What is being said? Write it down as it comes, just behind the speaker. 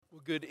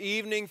Well, good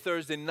evening,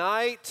 Thursday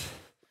night.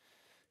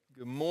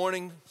 Good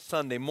morning,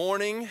 Sunday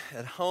morning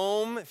at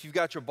home. If you've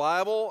got your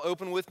Bible,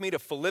 open with me to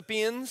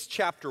Philippians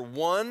chapter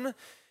 1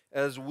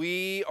 as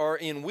we are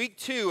in week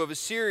 2 of a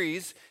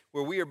series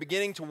where we are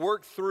beginning to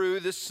work through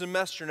this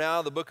semester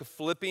now the book of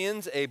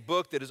Philippians, a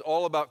book that is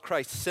all about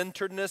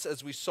Christ-centeredness,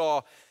 as we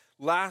saw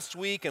last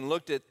week and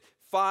looked at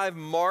 5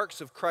 marks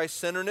of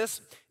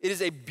Christ-centeredness. It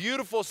is a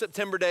beautiful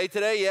September day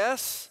today,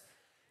 yes?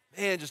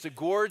 Man, just a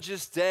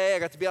gorgeous day. I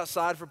got to be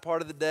outside for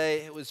part of the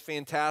day. It was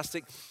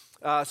fantastic.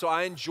 So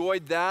I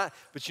enjoyed that.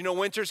 But you know,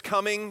 winter's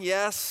coming,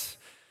 yes.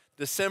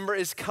 December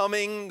is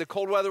coming. The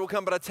cold weather will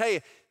come. But I tell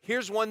you,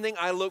 here's one thing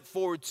I look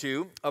forward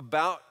to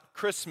about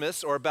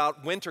Christmas or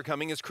about winter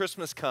coming as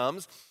Christmas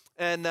comes.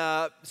 And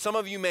some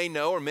of you may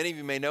know, or many of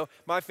you may know,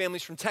 my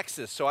family's from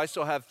Texas. So I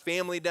still have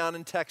family down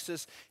in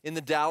Texas, in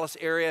the Dallas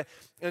area.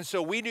 And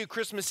so we do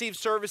Christmas Eve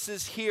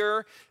services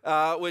here,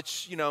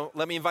 which, you know,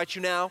 let me invite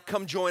you now.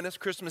 Come join us,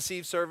 Christmas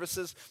Eve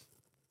services.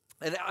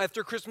 And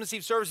after Christmas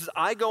Eve services,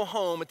 I go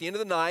home at the end of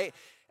the night.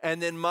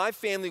 And then my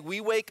family,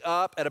 we wake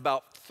up at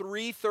about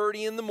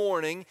 3:30 in the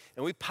morning,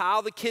 and we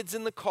pile the kids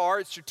in the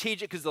car. It's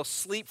strategic because they'll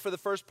sleep for the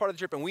first part of the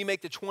trip. And we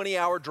make the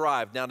 20-hour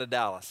drive down to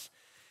Dallas.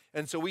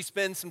 And so we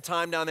spend some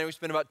time down there. We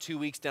spend about 2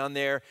 weeks down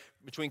there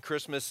between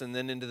Christmas and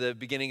then into the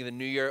beginning of the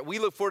new year. We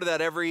look forward to that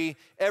every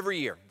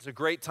year. It's a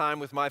great time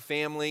with my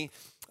family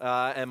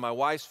and my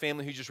wife's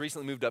family, who just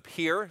recently moved up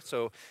here.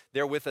 So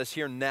they're with us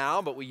here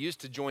now, but we used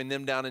to join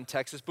them down in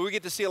Texas. But we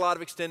get to see a lot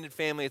of extended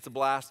family. It's a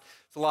blast.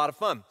 It's a lot of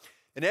fun.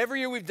 And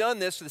every year we've done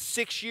this for the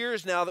 6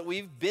 years now that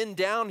we've been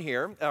down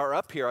here, or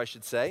up here, I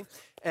should say.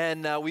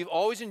 And we've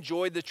always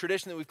enjoyed the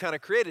tradition that we've kind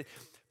of created.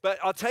 But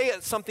I'll tell you,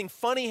 something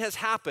funny has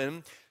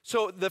happened.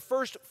 So the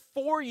first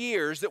 4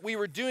 years that we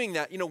were doing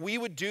that, you know, we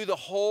would do the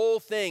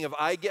whole thing of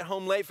I get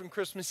home late from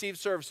Christmas Eve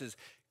services,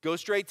 go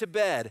straight to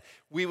bed.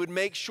 We would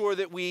make sure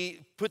that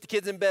we put the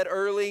kids in bed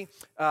early,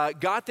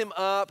 got them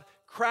up,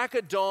 crack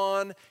of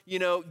dawn, you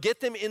know, get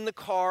them in the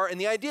car. And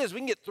the idea is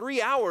we can get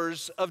 3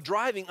 hours of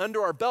driving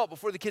under our belt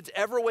before the kids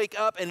ever wake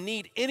up and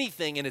need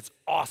anything, and it's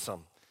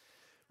awesome,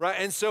 right?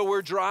 And so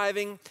we're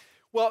driving.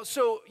 Well,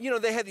 so, you know,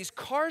 they had these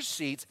car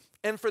seats.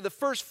 And for the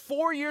first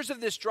 4 years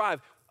of this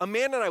drive,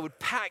 Amanda and I would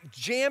pack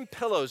jam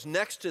pillows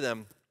next to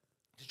them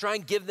to try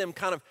and give them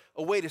kind of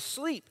a way to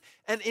sleep.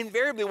 And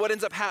invariably what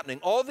ends up happening,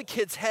 all the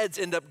kids' heads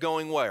end up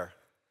going where?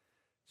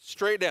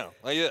 Straight down,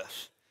 like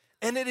this.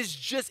 And it is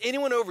just,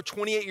 anyone over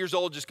 28 years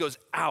old just goes,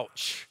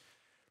 ouch,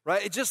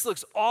 right? It just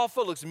looks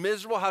awful, looks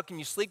miserable. How can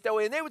you sleep that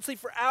way? And they would sleep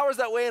for hours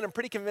that way, and I'm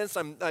pretty convinced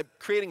I'm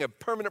creating a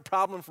permanent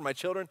problem for my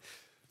children.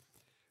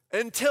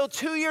 Until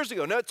 2 years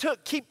ago. Now,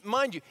 keep in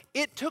mind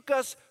it took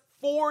us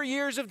 4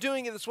 years of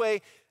doing it this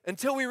way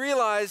until we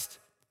realized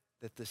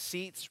that the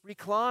seats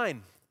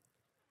recline.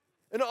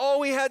 And all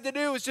we had to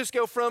do was just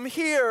go from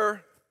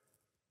here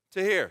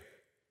to here.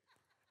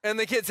 And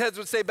the kids' heads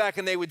would stay back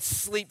and they would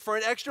sleep for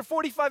an extra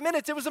 45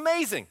 minutes. It was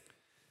amazing.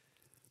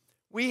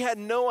 We had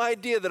no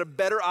idea that a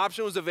better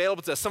option was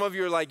available to us. Some of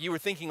you are like, you were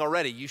thinking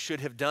already, you should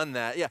have done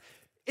that. Yeah,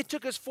 it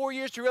took us 4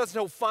 years to realize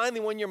until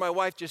finally one year my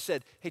wife just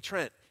said, hey,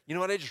 Trent, you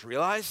know what I just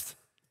realized?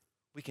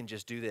 We can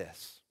just do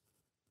this.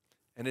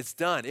 And it's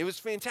done. It was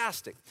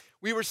fantastic.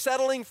 We were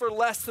settling for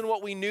less than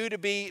what we knew to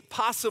be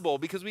possible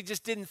because we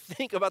just didn't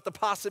think about the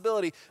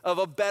possibility of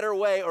a better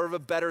way or of a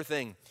better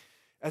thing.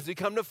 As we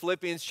come to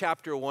Philippians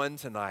chapter 1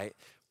 tonight,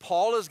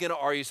 Paul is going to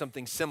argue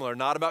something similar,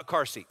 not about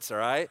car seats, all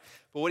right?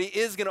 But what he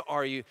is going to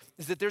argue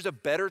is that there's a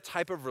better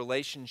type of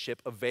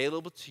relationship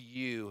available to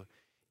you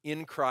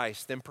in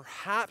Christ than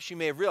perhaps you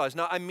may have realized.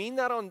 Now, I mean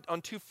that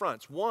on 2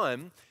 fronts.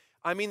 One,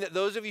 I mean that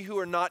those of you who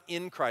are not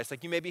in Christ,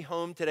 like you may be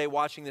home today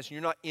watching this and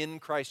you're not in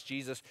Christ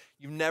Jesus,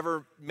 you've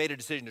never made a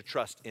decision to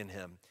trust in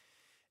him.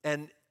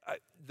 And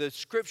the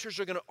scriptures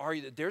are going to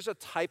argue that there's a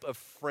type of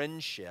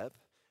friendship,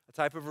 a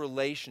type of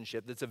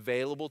relationship that's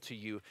available to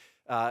you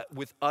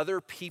with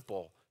other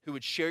people who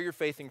would share your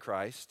faith in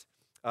Christ,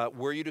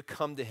 were you to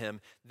come to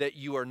him, that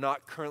you are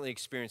not currently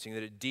experiencing,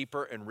 that it's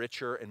deeper and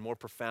richer and more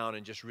profound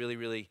and just really,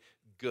 really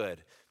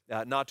good.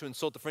 Not to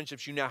insult the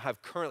friendships you now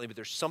have currently, but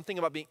there's something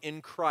about being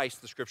in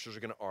Christ, the scriptures are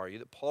going to argue,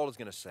 that Paul is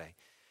going to say,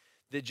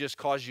 that just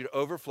causes you to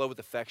overflow with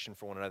affection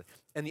for one another.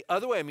 And the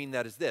other way I mean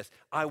that is this.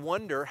 I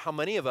wonder how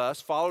many of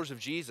us, followers of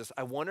Jesus,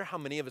 I wonder how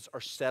many of us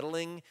are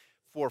settling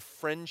for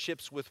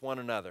friendships with one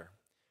another,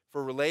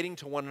 for relating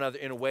to one another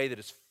in a way that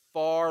is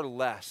far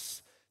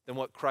less than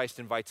what Christ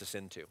invites us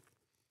into.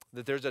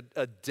 That there's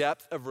a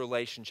depth of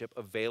relationship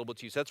available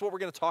to you. So that's what we're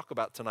going to talk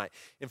about tonight.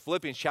 In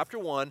Philippians chapter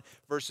 1,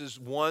 verses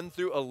 1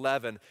 through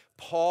 11,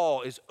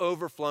 Paul is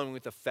overflowing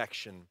with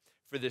affection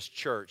for this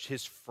church,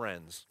 his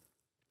friends.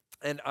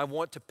 And I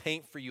want to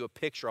paint for you a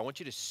picture. I want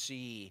you to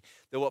see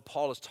that what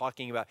Paul is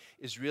talking about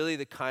is really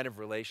the kind of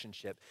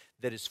relationship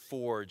that is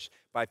forged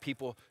by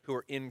people who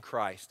are in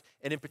Christ.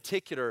 And in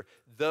particular,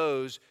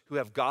 those who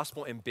have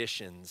gospel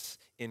ambitions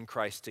in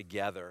Christ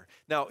together.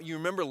 Now, you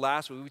remember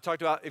last week, we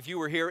talked about, if you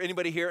were here,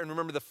 anybody here, and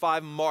remember the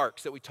 5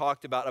 marks that we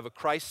talked about of a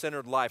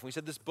Christ-centered life. And we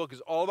said this book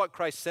is all about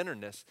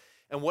Christ-centeredness.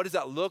 And what does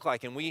that look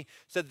like? And we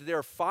said that there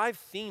are 5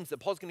 themes that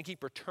Paul's going to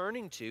keep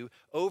returning to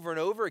over and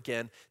over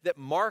again that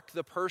mark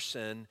the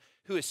person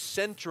who is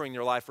centering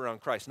their life around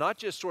Christ. Not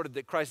just sort of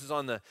that Christ is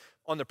on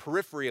the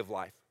periphery of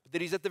life, but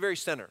that he's at the very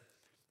center.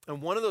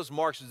 And one of those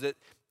marks is that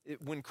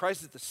when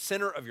Christ is at the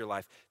center of your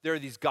life, there are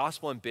these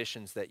gospel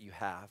ambitions that you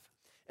have.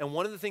 And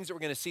one of the things that we're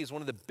going to see is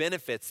one of the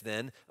benefits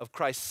then of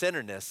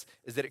Christ-centeredness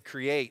is that it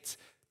creates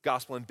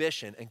gospel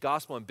ambition, and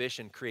gospel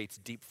ambition creates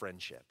deep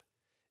friendship.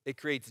 It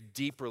creates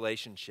deep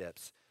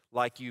relationships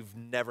like you've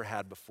never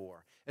had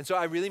before. And so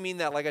I really mean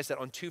that, like I said,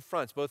 on 2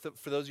 fronts, both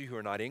for those of you who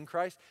are not in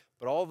Christ,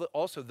 but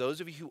also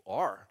those of you who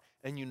are,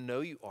 and you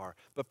know you are.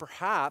 But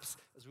perhaps,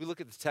 as we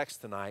look at the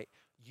text tonight,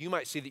 you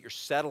might see that you're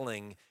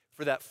settling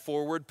for that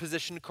forward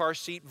positioned car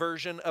seat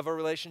version of a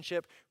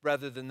relationship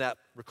rather than that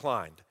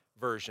reclined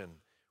version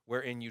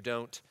wherein you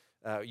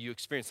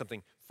experience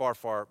something far,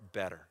 far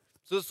better.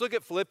 So let's look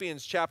at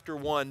Philippians chapter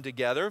 1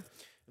 together,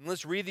 and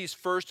let's read these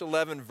first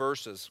 11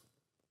 verses.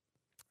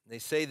 They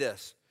say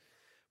this: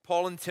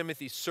 Paul and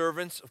Timothy,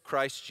 servants of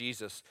Christ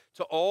Jesus,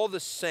 to all the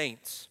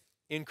saints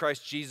in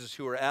Christ Jesus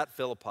who are at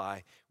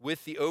Philippi,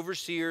 with the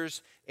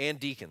overseers and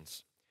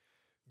deacons,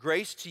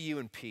 grace to you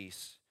and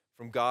peace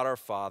from God our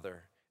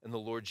Father and the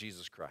Lord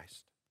Jesus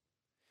Christ.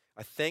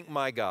 I thank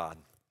my God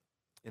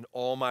in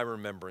all my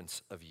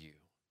remembrance of you,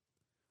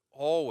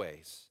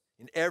 always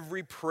in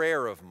every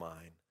prayer of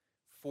mine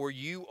for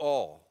you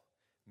all,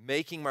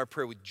 making my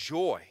prayer with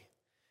joy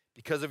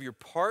because of your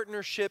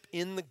partnership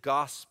in the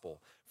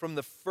gospel from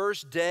the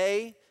first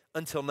day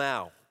until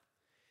now.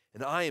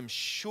 And I am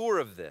sure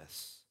of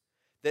this,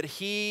 that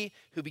he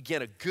who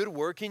began a good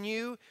work in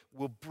you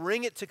will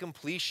bring it to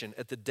completion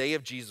at the day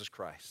of Jesus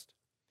Christ.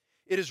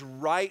 It is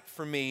right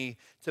for me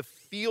to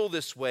feel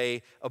this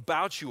way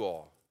about you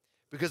all,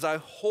 because I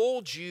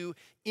hold you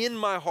in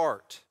my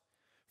heart,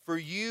 for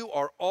you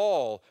are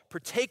all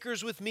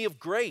partakers with me of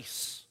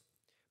grace,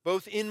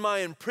 both in my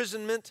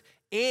imprisonment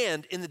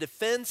and in the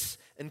defense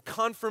and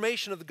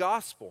confirmation of the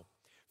gospel.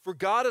 For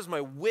God is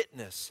my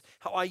witness,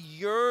 how I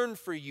yearn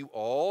for you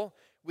all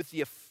with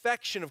the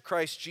affection of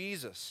Christ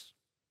Jesus.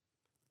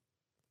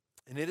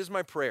 And it is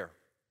my prayer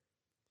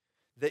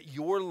that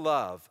your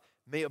love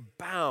may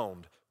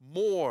abound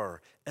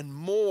more and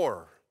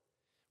more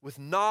with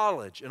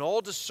knowledge and all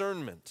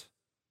discernment,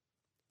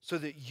 so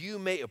that you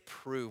may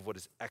approve what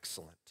is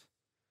excellent,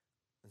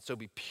 and so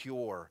be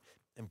pure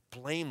and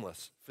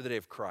blameless for the day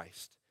of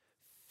Christ,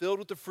 filled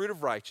with the fruit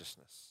of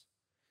righteousness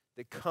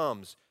that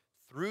comes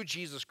through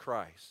Jesus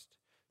Christ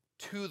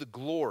to the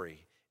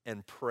glory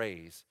and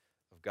praise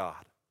of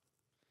God.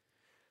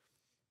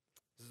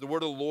 This is the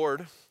word of the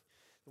Lord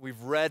that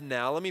we've read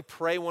now. Let me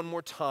pray one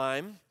more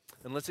time,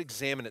 and let's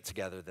examine it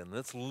together then.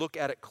 Let's look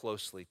at it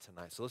closely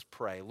tonight. So let's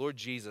pray. Lord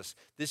Jesus,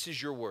 this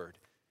is your word.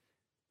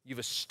 You've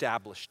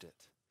established it.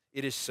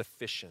 It is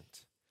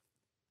sufficient.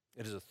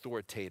 It is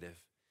authoritative.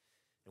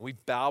 And we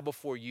bow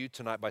before you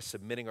tonight by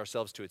submitting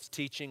ourselves to its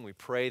teaching. We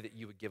pray that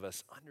you would give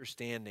us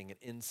understanding and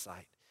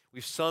insight.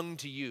 We've sung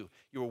to you.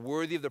 You are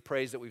worthy of the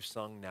praise that we've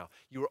sung now.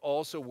 You are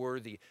also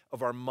worthy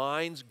of our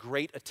mind's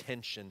great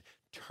attention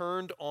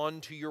turned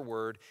onto your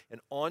word and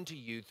onto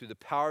you through the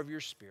power of your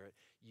Spirit.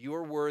 You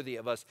are worthy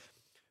of us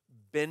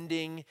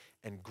bending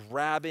and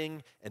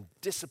grabbing and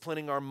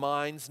disciplining our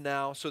minds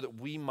now so that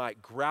we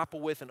might grapple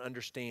with and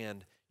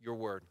understand your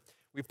word.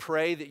 We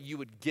pray that you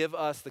would give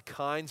us the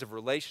kinds of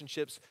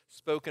relationships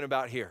spoken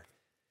about here,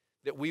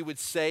 that we would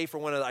say for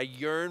one another, I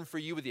yearn for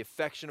you with the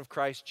affection of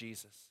Christ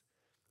Jesus,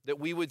 that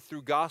we would,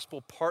 through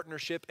gospel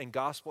partnership and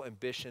gospel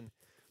ambition,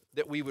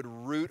 that we would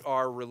root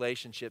our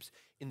relationships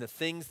in the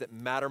things that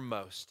matter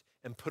most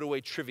and put away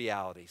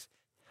trivialities.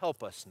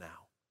 Help us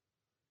now.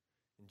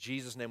 In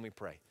Jesus' name we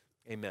pray.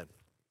 Amen.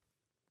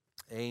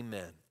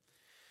 Amen.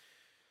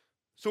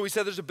 So we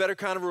said there's a better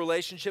kind of a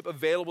relationship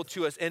available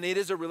to us, and it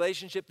is a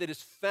relationship that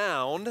is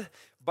found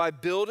by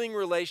building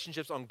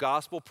relationships on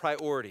gospel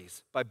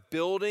priorities. By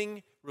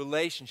building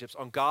relationships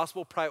on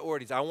gospel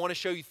priorities. I want to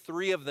show you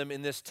 3 of them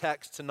in this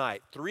text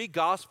tonight. 3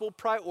 gospel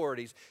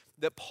priorities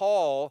that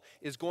Paul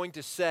is going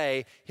to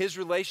say his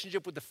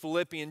relationship with the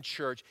Philippian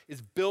church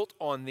is built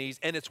on these,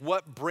 and it's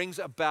what brings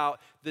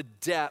about the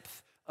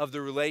depth of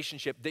the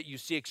relationship that you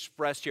see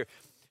expressed here.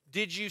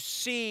 Did you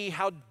see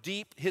how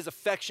deep his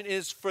affection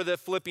is for the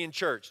Philippian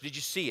church? Did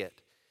you see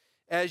it?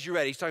 As you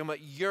read, he's talking about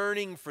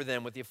yearning for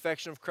them with the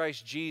affection of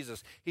Christ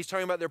Jesus. He's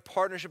talking about their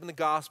partnership in the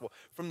gospel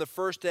from the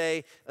first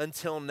day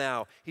until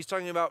now. He's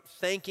talking about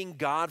thanking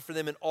God for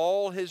them and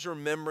all his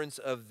remembrance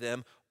of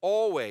them,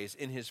 always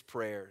in his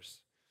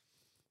prayers.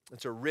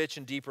 It's a rich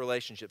and deep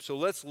relationship. So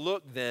let's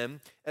look then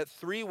at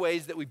 3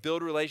 ways that we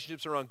build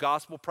relationships around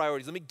gospel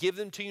priorities. Let me give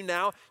them to you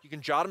now. You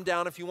can jot them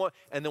down if you want,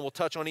 and then we'll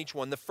touch on each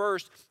one. The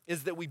first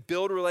is that we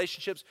build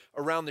relationships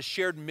around the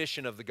shared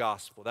mission of the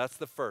gospel. That's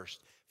the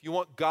first. If you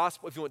want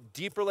gospel, if you want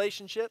deep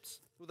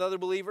relationships with other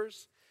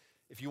believers,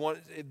 if you want,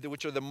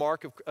 which are the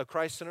mark of a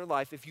Christ-centered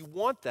life, if you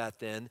want that,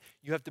 then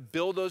you have to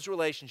build those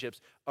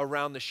relationships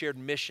around the shared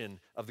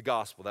mission of the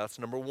gospel. That's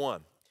number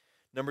 1.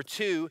 Number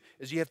 2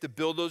 is you have to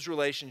build those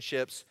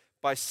relationships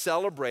by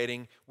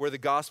celebrating where the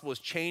gospel is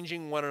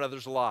changing one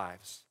another's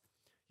lives.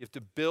 You have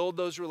to build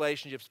those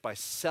relationships by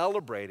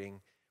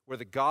celebrating where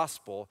the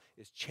gospel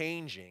is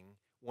changing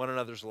one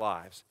another's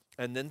lives.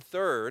 And then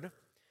third,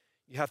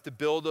 you have to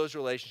build those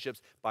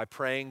relationships by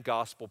praying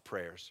gospel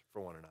prayers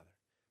for one another.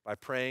 By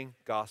praying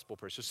gospel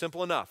prayers. So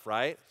simple enough,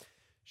 right?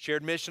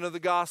 Shared mission of the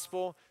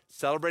gospel,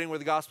 celebrating where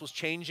the gospel is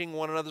changing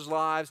one another's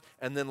lives,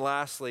 and then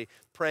lastly,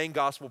 praying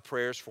gospel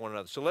prayers for one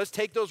another. So let's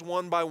take those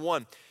one by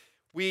one.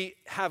 We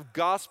have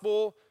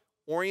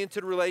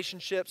gospel-oriented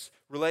relationships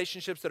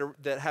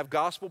that have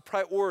gospel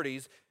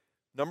priorities.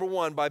 Number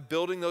one, by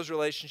building those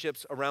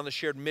relationships around the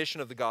shared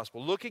mission of the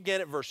gospel. Look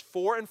again at verse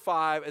 4 and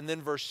 5 and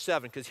then verse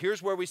 7, because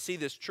here's where we see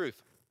this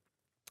truth.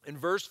 In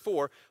verse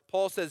 4,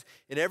 Paul says,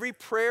 "In every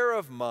prayer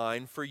of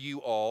mine for you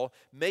all,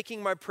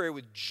 making my prayer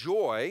with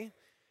joy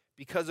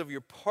because of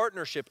your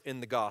partnership in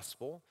the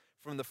gospel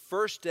from the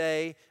first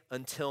day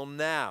until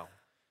now."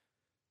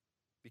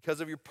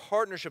 Because of your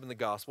partnership in the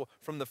gospel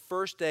from the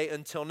first day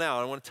until now.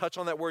 And I want to touch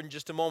on that word in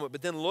just a moment,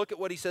 but then look at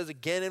what he says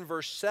again in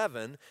verse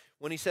 7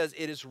 when he says,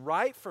 "It is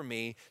right for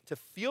me to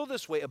feel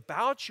this way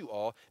about you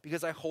all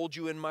because I hold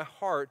you in my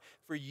heart,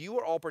 for you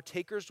are all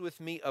partakers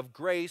with me of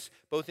grace,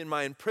 both in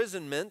my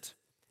imprisonment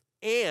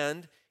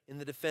and in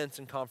the defense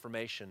and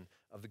confirmation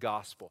of the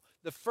gospel."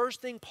 The first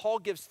thing Paul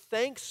gives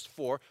thanks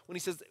for when he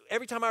says,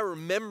 every time I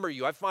remember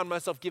you, I find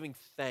myself giving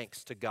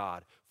thanks to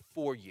God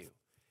for you.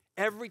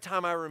 Every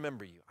time I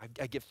remember you,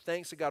 I give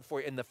thanks to God for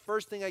you. And the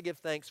first thing I give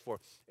thanks for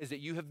is that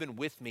you have been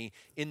with me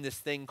in this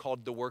thing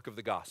called the work of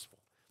the gospel.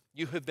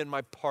 You have been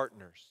my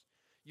partners.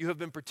 You have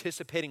been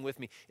participating with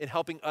me in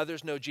helping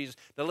others know Jesus.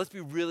 Now let's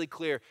be really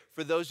clear.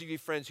 For those of you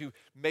friends who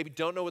maybe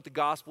don't know what the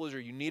gospel is, or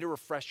you need a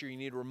refresher, you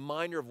need a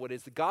reminder of what it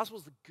is. The gospel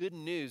is the good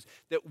news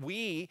that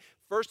we,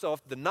 first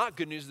off, the not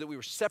good news is that we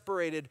were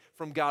separated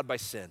from God by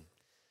sin,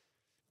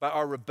 by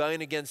our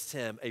rebellion against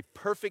him, a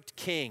perfect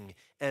king.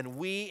 And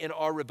we in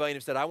our rebellion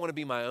have said, I want to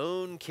be my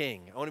own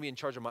king. I want to be in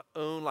charge of my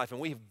own life.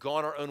 And we have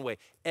gone our own way,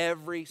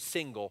 every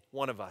single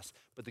one of us.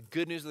 But the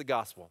good news of the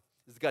gospel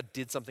is that God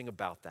did something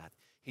about that.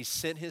 He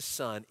sent his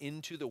son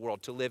into the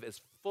world to live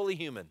as fully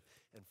human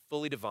and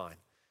fully divine,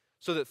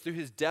 so that through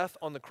his death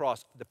on the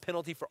cross, the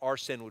penalty for our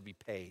sin would be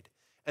paid.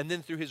 And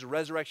then through his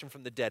resurrection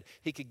from the dead,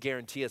 he could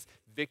guarantee us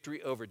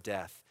victory over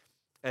death.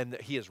 And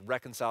that he has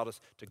reconciled us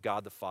to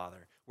God the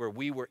Father. Where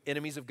we were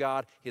enemies of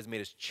God, he has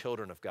made us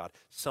children of God.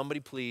 Somebody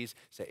please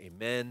say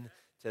amen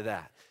to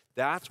that.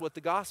 That's what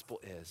the gospel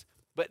is.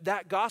 But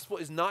that gospel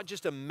is not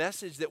just a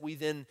message that we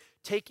then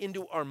take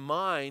into our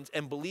minds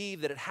and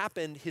believe that it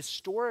happened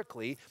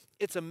historically.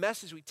 It's a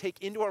message we take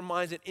into our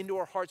minds and into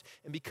our hearts.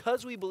 And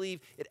because we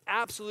believe it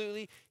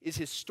absolutely is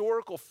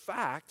historical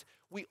fact,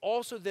 we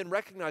also then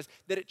recognize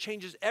that it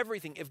changes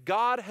everything. If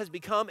God has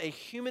become a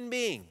human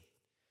being,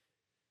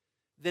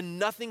 then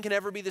nothing can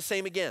ever be the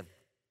same again.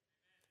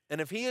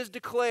 And if he has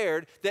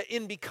declared that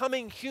in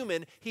becoming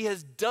human, he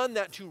has done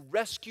that to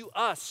rescue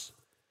us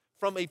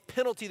from a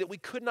penalty that we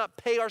could not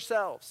pay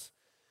ourselves,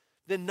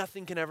 then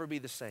nothing can ever be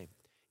the same.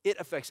 It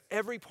affects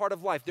every part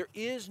of life. There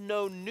is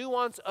no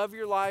nuance of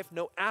your life,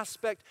 no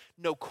aspect,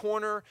 no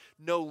corner,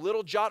 no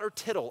little jot or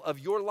tittle of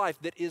your life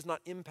that is not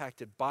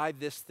impacted by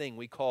this thing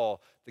we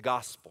call the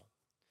gospel.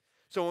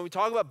 So when we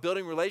talk about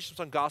building relationships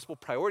on gospel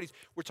priorities,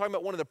 we're talking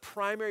about one of the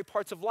primary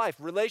parts of life.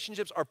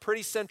 Relationships are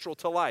pretty central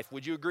to life.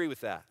 Would you agree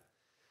with that?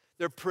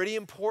 They're pretty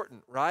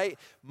important, right?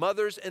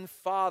 Mothers and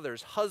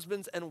fathers,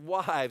 husbands and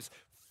wives,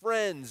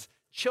 friends,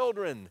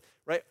 children,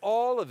 right?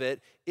 All of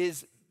it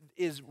is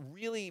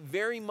really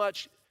very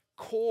much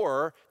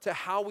core to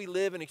how we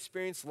live and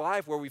experience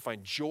life, where we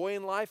find joy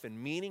in life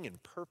and meaning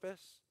and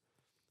purpose.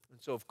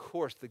 And so, of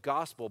course, the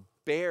gospel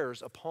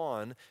bears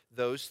upon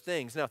those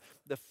things. Now,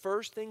 the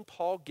first thing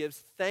Paul gives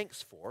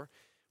thanks for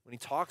when he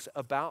talks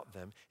about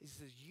them is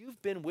he says,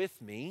 you've been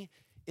with me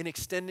in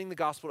extending the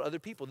gospel to other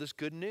people, this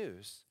good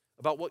news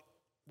about what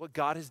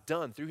God has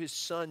done through his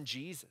son,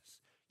 Jesus.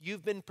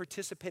 You've been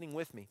participating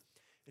with me.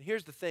 And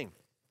here's the thing.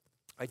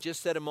 I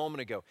just said a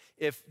moment ago,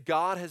 if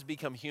God has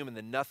become human,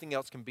 then nothing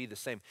else can be the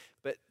same.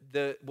 But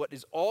what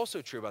is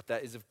also true about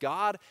that is if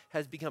God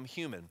has become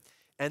human,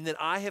 and then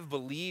I have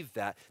believed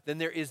that, then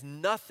there is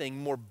nothing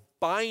more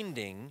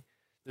binding.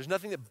 There's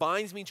nothing that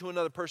binds me to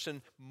another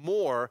person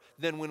more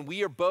than when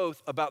we are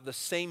both about the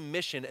same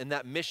mission, and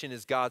that mission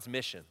is God's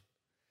mission.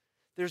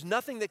 There's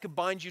nothing that could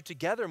bind you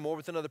together more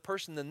with another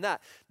person than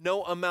that.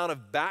 No amount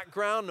of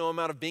background, no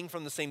amount of being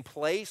from the same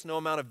place, no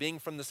amount of being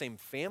from the same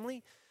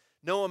family,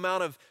 no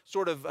amount of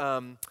sort of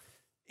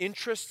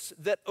interests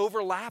that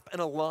overlap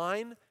and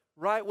align.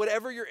 Right?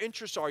 Whatever your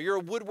interests are, you're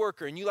a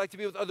woodworker and you like to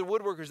be with other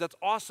woodworkers, that's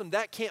awesome.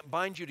 That can't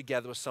bind you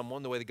together with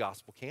someone the way the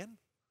gospel can.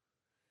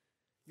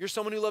 You're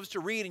someone who loves to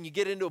read and you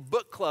get into a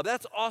book club.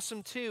 That's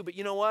awesome too. But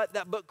you know what?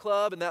 That book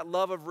club and that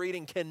love of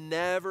reading can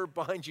never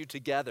bind you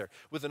together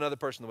with another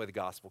person the way the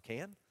gospel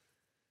can.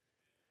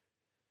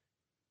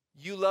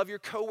 You love your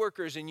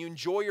coworkers and you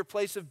enjoy your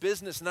place of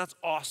business, and that's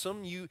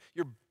awesome.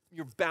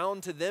 You're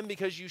bound to them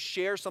because you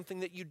share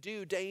something that you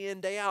do day in,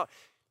 day out.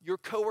 Your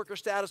coworker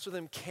status with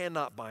them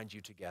cannot bind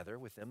you together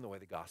with them the way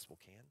the gospel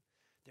can.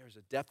 There's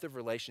a depth of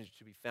relationship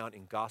to be found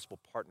in gospel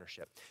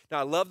partnership. Now,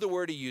 I love the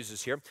word he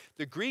uses here.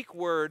 The Greek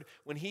word,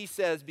 when he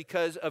says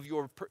because of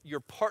your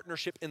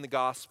partnership in the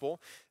gospel,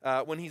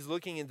 when he's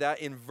looking at that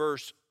in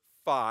verse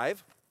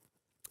 5,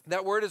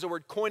 that word is a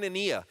word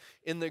koinonia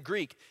in the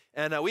Greek.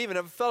 And we even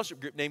have a fellowship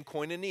group named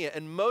Koinonia.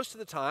 And most of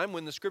the time,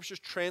 when the scriptures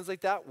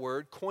translate that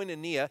word,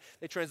 koinonia,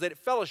 they translate it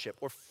fellowship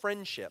or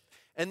friendship.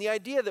 And the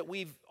idea that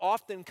we've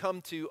often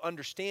come to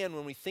understand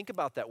when we think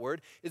about that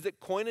word is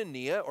that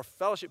koinonia or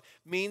fellowship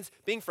means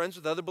being friends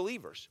with other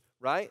believers,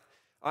 right?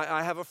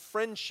 I have a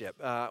friendship.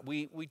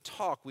 We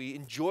talk, we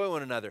enjoy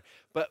one another.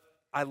 But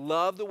I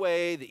love the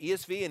way the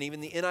ESV and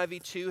even the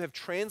NIV too have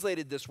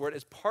translated this word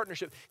as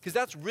partnership, because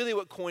that's really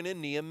what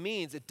koinonia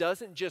means. It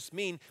doesn't just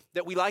mean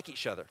that we like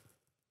each other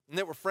and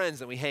that we're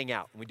friends and we hang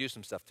out and we do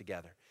some stuff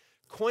together.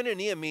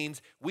 Koinonia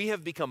means we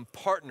have become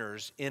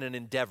partners in an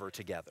endeavor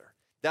together.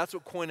 That's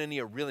what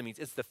koinonia really means.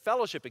 It's the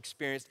fellowship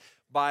experienced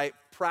by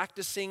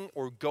practicing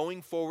or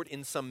going forward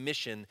in some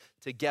mission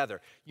together.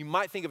 You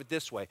might think of it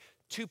this way.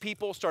 Two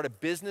people start a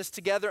business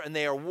together and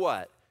they are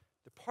what?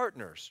 They're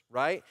partners,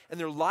 right? And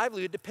their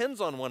livelihood depends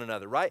on one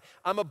another, right?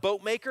 I'm a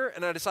boat maker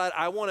and I decide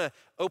I want to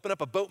open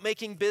up a boat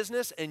making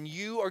business and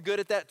you are good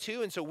at that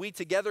too. And so we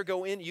together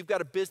go in, you've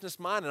got a business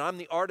mind and I'm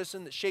the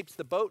artisan that shapes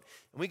the boat.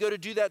 And we go to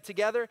do that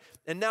together.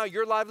 And now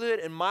your livelihood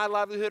and my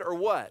livelihood are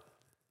what?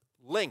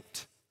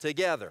 Linked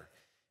together.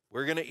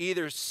 We're going to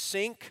either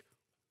sink,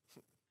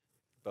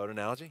 boat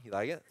analogy, you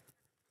like it?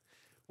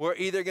 We're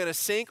either going to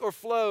sink or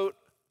float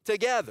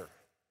together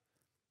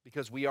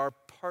because we are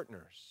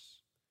partners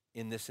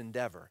in this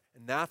endeavor.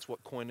 And that's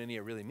what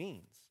koinonia really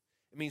means.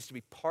 It means to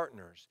be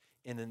partners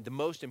in the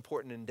most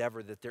important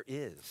endeavor that there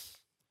is.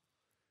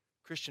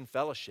 Christian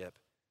fellowship,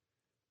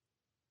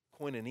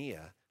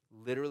 koinonia,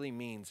 literally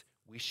means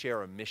we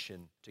share a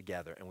mission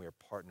together and we are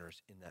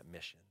partners in that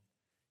mission.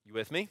 You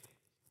with me?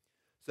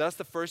 So that's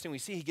the first thing we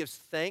see. He gives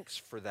thanks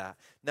for that.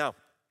 Now,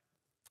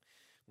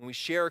 when we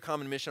share a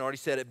common mission, I already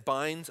said it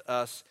binds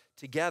us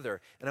together.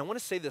 And I want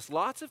to say this,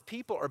 lots of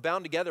people are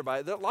bound together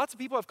by, lots of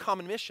people have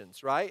common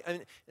missions, right? I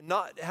mean,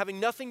 not having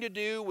nothing to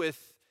do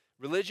with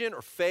religion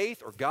or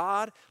faith or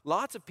God.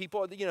 Lots of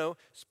people,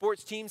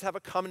 sports teams have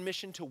a common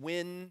mission to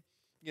win,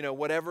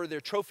 whatever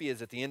their trophy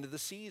is at the end of the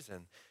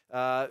season.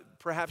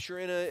 Perhaps you're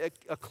in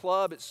a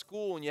club at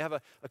school and you have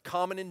a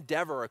common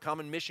endeavor, a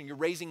common mission. You're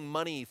raising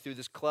money through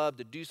this club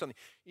to do something.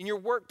 In your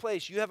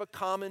workplace, you have a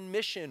common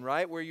mission,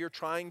 right, where you're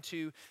trying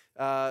to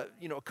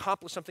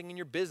accomplish something in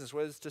your business,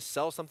 whether it's to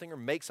sell something or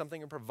make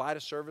something or provide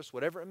a service,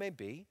 whatever it may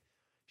be.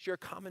 Share a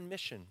common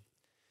mission.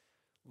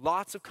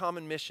 Lots of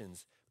common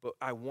missions. But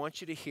I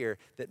want you to hear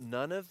that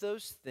none of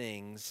those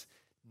things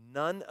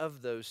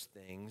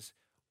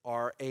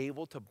are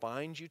able to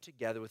bind you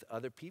together with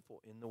other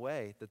people in the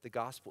way that the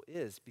gospel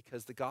is,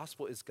 because the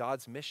gospel is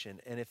God's mission.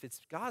 And if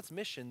it's God's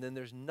mission, then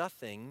there's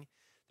nothing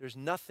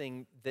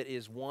that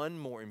is, one,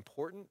 more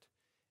important,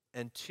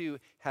 and two,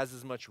 has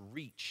as much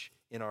reach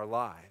in our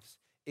lives.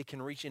 It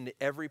can reach into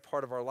every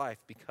part of our life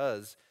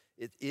because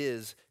it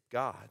is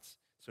God's.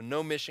 So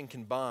no mission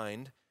can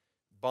bond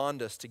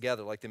us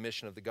together like the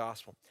mission of the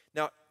gospel.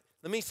 Now,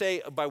 let me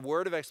say by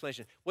word of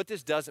explanation what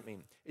this doesn't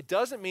mean. It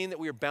doesn't mean that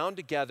we are bound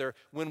together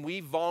when we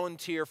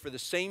volunteer for the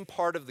same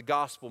part of the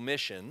gospel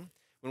mission,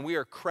 when we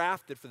are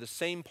crafted for the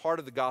same part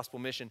of the gospel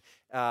mission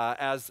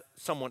as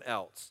someone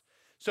else.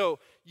 So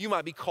you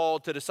might be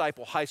called to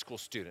disciple high school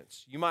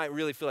students. You might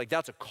really feel like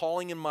that's a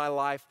calling in my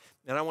life,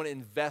 and I want to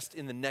invest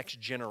in the next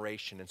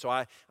generation. And so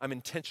I'm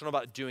intentional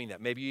about doing that.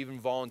 Maybe you even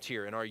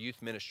volunteer in our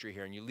youth ministry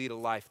here, and you lead a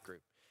life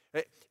group.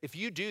 Right? If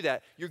you do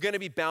that, you're going to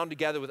be bound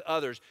together with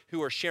others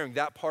who are sharing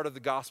that part of the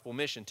gospel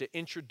mission to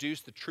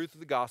introduce the truth of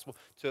the gospel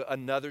to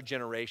another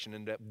generation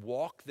and to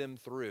walk them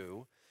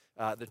through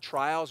the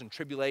trials and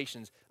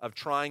tribulations of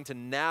trying to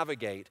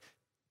navigate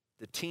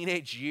the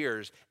teenage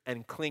years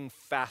and cling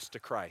fast to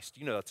Christ.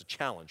 You know that's a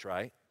challenge,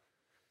 right?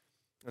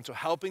 And so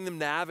helping them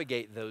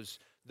navigate those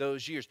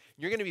years.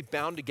 You're going to be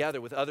bound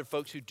together with other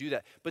folks who do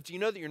that. But do you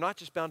know that you're not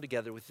just bound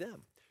together with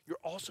them? You're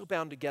also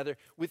bound together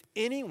with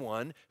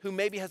anyone who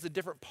maybe has a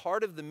different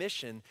part of the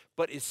mission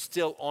but is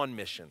still on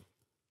mission.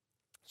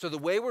 So the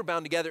way we're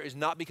bound together is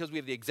not because we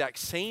have the exact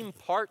same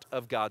part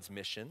of God's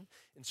mission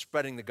in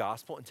spreading the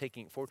gospel and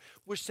taking it forward.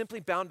 We're simply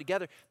bound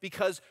together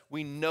because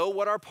we know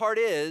what our part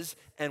is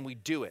and we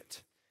do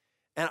it.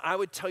 And I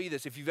would tell you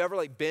this, if you've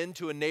ever been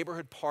to a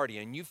neighborhood party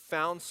and you've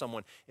found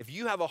someone, if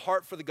you have a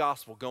heart for the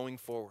gospel going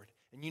forward,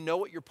 and you know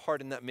what your part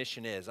in that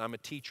mission is. I'm a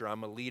teacher,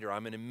 I'm a leader,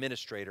 I'm an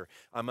administrator,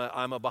 I'm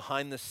a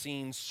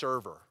behind-the-scenes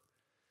server.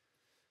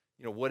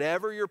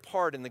 Whatever your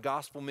part in the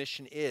gospel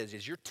mission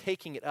is you're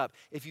taking it up.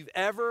 If you've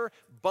ever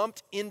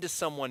bumped into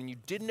someone and you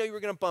didn't know you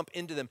were going to bump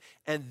into them,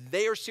 and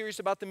they are serious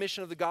about the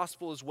mission of the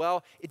gospel as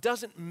well, it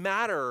doesn't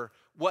matter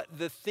what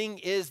the thing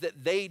is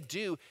that they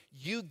do.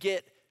 You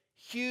get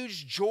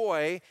huge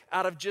joy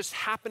out of just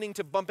happening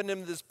to bump into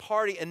this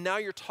party, and now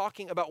you're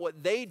talking about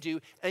what they do,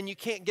 and you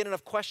can't get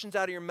enough questions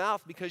out of your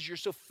mouth because you're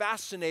so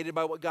fascinated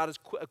by what God has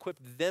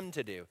equipped them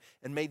to do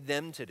and made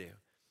them to do.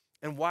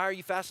 And why are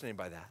you fascinated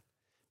by that?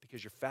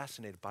 because you're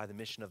fascinated by the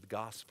mission of the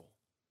gospel.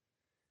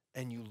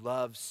 And you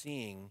love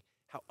seeing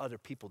how other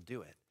people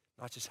do it,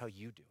 not just how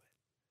you do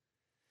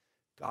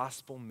it.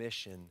 Gospel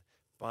mission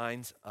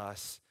binds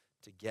us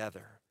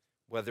together,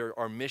 whether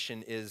our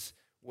mission is,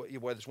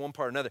 whether it's one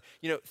part or another.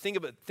 Think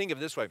of it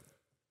this way.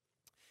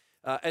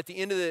 At the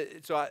end of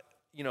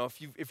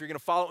if you're going to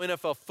follow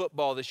NFL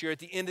football this year, at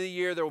the end of the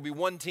year, there will be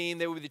one team.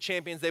 They will be the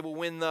champions. They will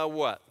win the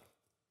what?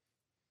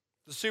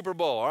 The Super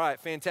Bowl. All right,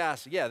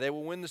 fantastic. Yeah, they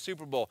will win the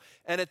Super Bowl.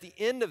 And at the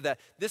end of that,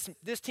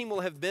 this team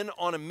will have been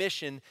on a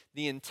mission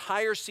the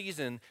entire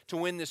season to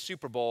win this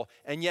Super Bowl,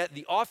 and yet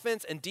the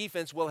offense and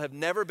defense will have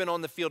never been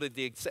on the field at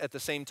the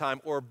same time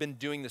or been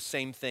doing the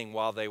same thing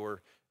while they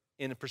were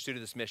in pursuit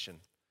of this mission.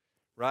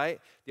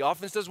 Right? The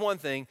offense does one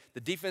thing,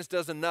 the defense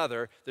does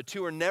another. The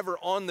two are never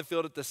on the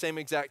field at the same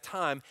exact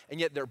time, and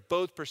yet they're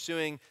both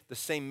pursuing the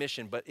same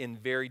mission, but in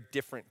very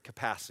different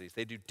capacities.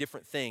 They do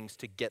different things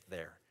to get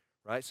there,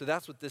 right? So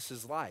that's what this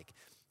is like.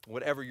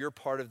 Whatever your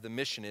part of the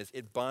mission is,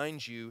 it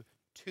binds you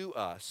to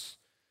us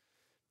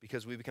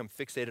because we become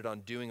fixated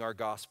on doing our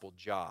gospel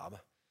job.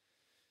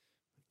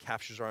 It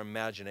captures our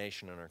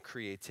imagination and our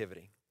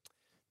creativity.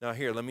 Now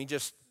here,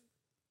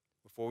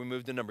 before we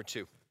move to number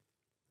 2,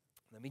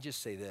 let me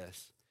just say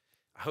this.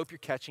 I hope you're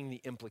catching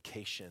the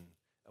implication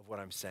of what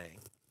I'm saying.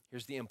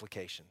 Here's the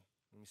implication.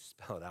 Let me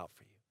spell it out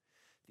for you.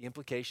 The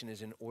implication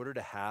is, in order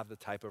to have the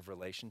type of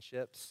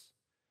relationships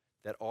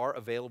that are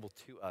available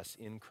to us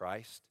in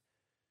Christ,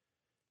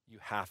 you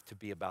have to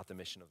be about the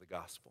mission of the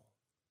gospel.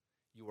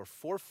 You are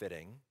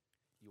forfeiting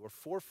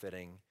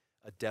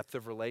a depth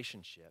of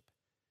relationship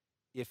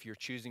if you're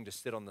choosing to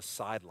sit on the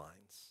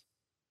sidelines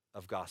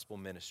of gospel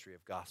ministry,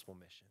 of gospel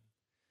mission.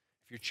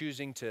 If you're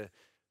choosing to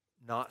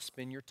not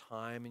spend your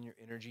time and your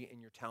energy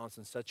and your talents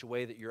in such a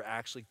way that you're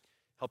actually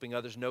helping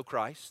others know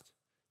Christ,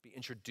 be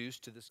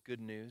introduced to this good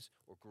news,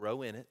 or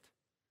grow in it.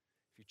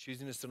 If you're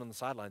choosing to sit on the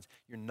sidelines,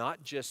 you're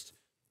not just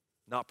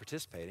not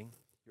participating,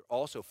 you're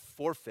also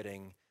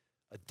forfeiting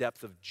a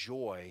depth of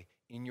joy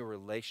in your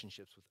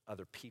relationships with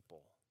other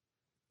people.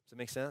 Does that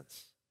make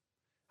sense?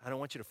 I don't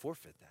want you to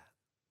forfeit that.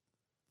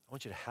 I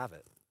want you to have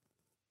it.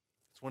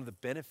 It's one of the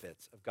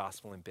benefits of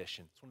gospel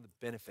ambition. It's one of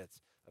the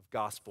benefits of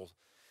gospel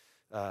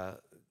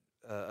of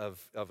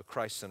a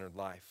Christ-centered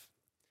life.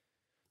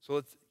 So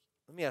let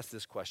me ask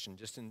this question,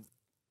 just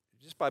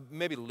by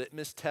maybe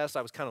litmus test.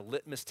 I was kind of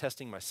litmus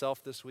testing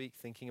myself this week,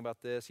 thinking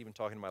about this, even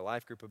talking to my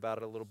life group about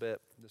it a little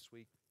bit this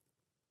week.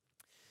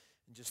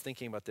 And just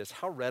thinking about this,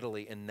 how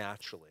readily and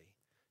naturally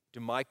do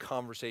my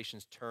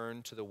conversations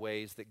turn to the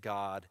ways that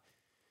God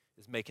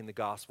is making the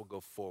gospel go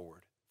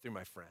forward through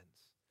my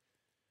friends?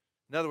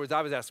 In other words,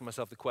 I was asking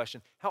myself the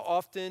question, how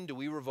often do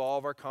we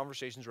revolve our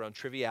conversations around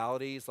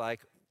trivialities like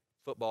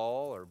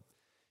football, or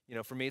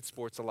for me it's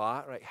sports a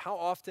lot, right? How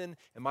often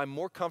am I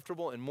more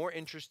comfortable and more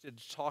interested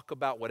to talk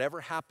about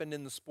whatever happened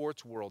in the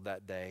sports world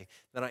that day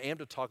than I am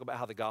to talk about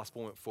how the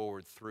gospel went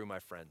forward through my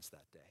friends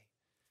that day?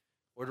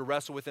 Or to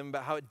wrestle with them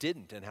about how it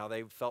didn't and how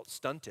they felt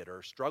stunted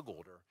or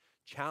struggled or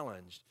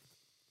challenged.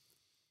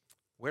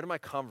 Do my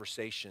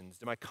conversations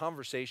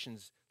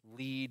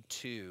lead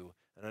to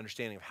an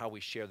understanding of how we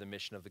share the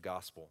mission of the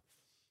gospel?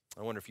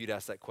 I wonder if you'd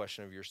ask that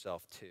question of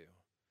yourself too.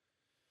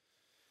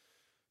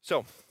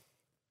 So,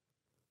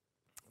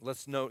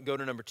 let's go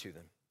to number 2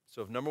 then.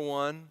 So if number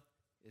 1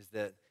 is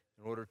that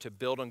in order to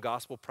build on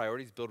gospel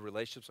priorities, build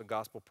relationships on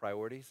gospel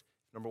priorities,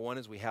 number 1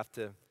 is we have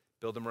to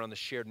build them around the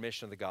shared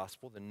mission of the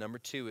gospel. Then number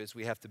 2 is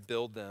we have to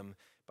build them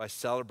by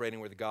celebrating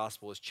where the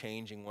gospel is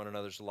changing one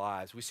another's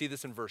lives. We see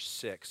this in verse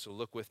 6. So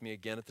look with me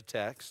again at the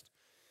text.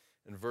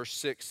 And verse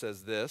 6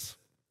 says this,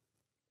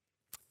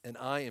 "And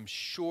I am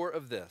sure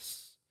of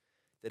this,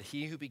 that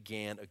he who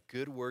began a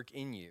good work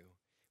in you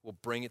will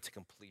bring it to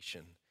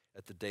completion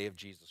at the day of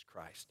Jesus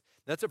Christ."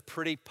 That's a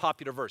pretty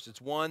popular verse.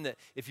 It's one that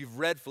if you've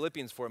read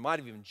Philippians 4, it might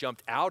have even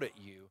jumped out at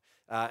you,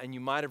 and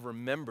you might have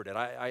remembered it.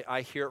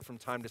 I hear it from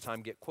time to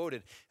time get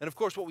quoted. And of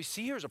course, what we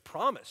see here is a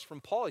promise from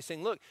Paul. He's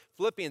saying, look,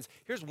 Philippians,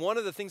 here's one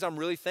of the things I'm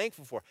really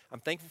thankful for. I'm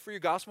thankful for your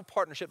gospel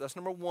partnership. That's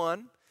number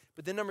 1.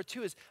 But then number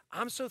 2 is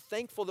I'm so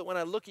thankful that when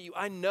I look at you,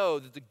 I know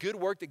that the good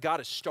work that God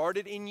has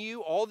started in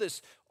you, all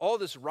this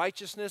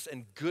righteousness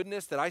and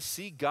goodness that I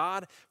see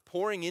God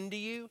pouring into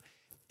you,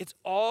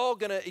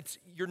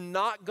 you're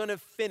not gonna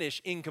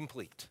finish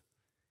incomplete.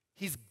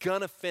 He's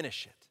gonna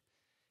finish it.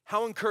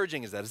 How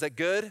encouraging is that? Is that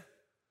good?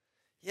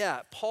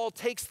 Yeah, Paul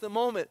takes the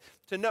moment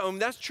to know,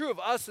 and that's true of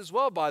us as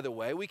well, by the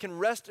way. We can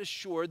rest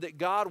assured that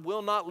God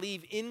will not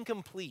leave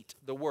incomplete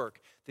the work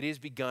that he has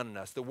begun in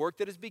us, the work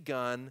that has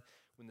begun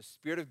when the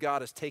Spirit of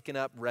God has taken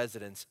up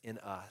residence in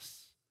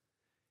us.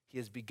 He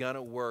has begun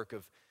a work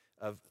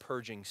of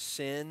purging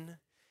sin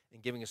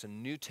and giving us a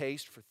new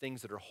taste for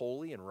things that are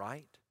holy and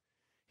right.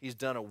 He's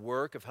done a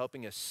work of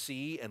helping us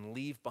see and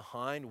leave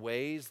behind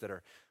ways that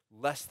are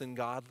less than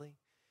godly.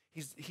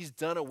 He's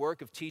done a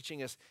work of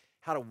teaching us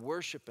how to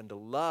worship and to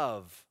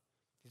love.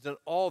 He's done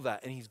all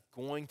that, and he's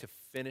going to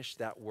finish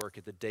that work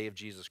at the day of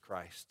Jesus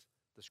Christ,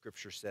 the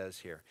scripture says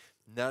here.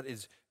 And that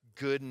is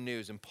good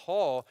news. And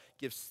Paul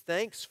gives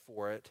thanks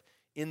for it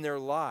in their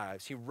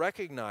lives. He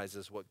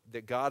recognizes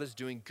that God is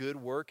doing good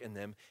work in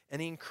them,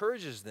 and he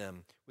encourages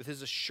them with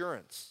his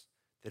assurance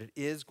that it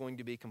is going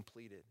to be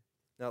completed.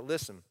 Now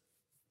listen,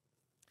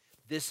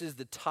 this is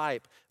the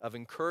type of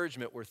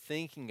encouragement we're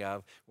thinking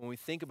of when we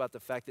think about the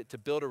fact that to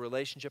build a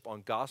relationship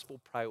on gospel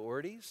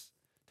priorities,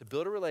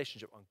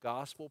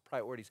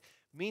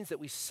 means that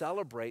we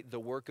celebrate the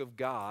work of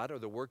God or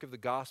the work of the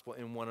gospel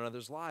in one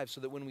another's lives,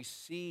 so that when we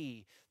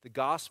see the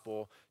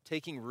gospel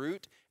taking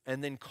root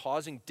and then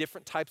causing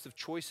different types of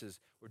choices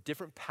or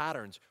different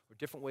patterns or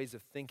different ways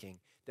of thinking,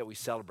 that we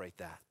celebrate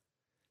that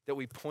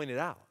we point it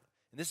out.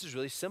 And this is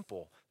really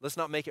simple. Let's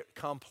not make it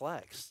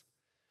complex.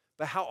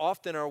 But how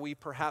often are we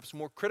perhaps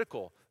more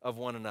critical of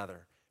one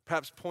another?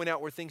 Perhaps point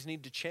out where things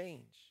need to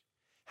change?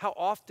 How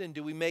often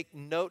do we make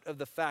note of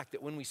the fact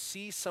that when we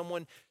see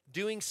someone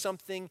doing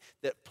something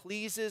that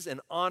pleases and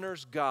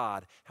honors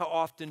God, how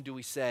often do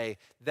we say,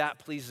 that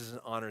pleases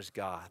and honors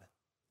God?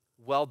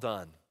 Well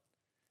done.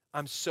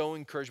 I'm so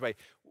encouraged by it.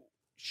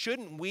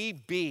 Shouldn't we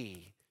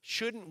be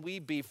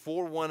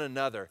for one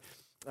another?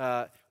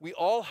 We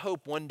all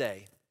hope one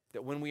day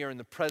that when we are in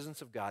the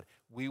presence of God,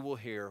 we will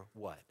hear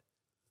what?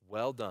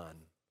 Well done,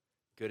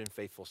 good and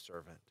faithful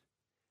servant.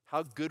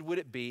 How good would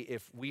it be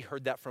if we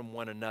heard that from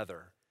one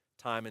another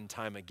time and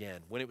time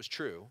again, when it was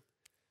true,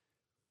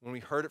 when we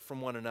heard it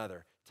from one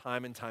another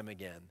time and time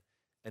again,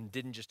 and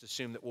didn't just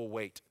assume that we'll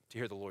wait to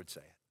hear the Lord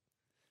say it.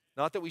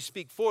 Not that we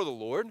speak for the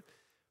Lord,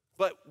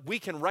 but we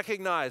can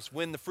recognize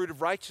when the fruit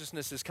of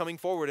righteousness is coming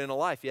forward in a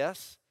life,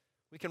 yes?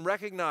 We can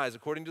recognize,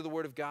 according to the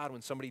word of God,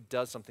 when somebody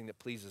does something that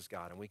pleases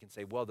God, and we can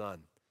say, well done.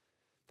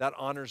 That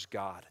honors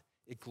God.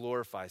 It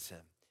glorifies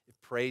him.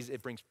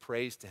 It brings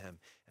praise to him,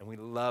 and we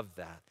love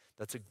that.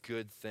 That's a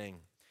good thing.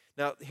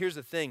 Now, here's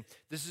the thing.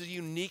 This is a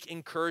unique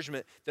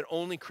encouragement that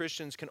only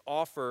Christians can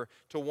offer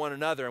to one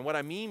another. And what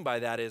I mean by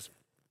that is,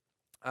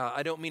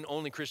 I don't mean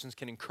only Christians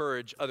can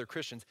encourage other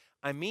Christians.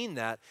 I mean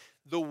that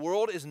the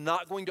world is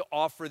not going to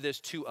offer this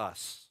to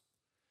us.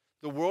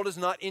 The world is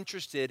not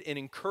interested in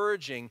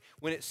encouraging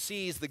when it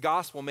sees the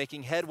gospel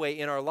making headway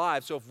in our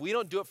lives. So if we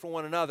don't do it for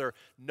one another,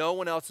 no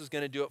one else is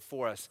going to do it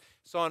for us.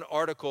 Saw an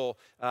article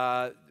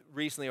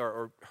recently,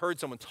 or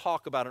heard someone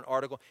talk about an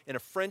article in a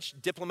French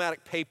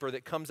diplomatic paper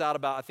that comes out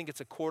about, I think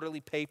it's a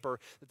quarterly paper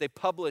that they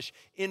publish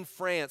in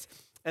France.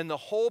 And the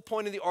whole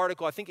point of the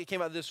article, I think it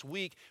came out this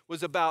week,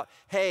 was about,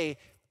 hey,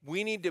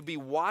 we need to be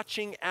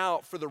watching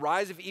out for the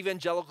rise of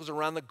evangelicals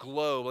around the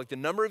globe. Like the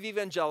number of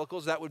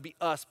evangelicals, that would be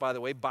us, by the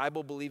way,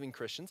 Bible-believing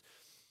Christians.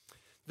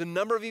 The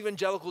number of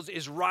evangelicals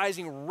is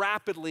rising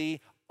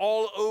rapidly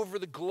all over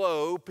the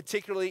globe,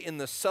 particularly in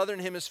the southern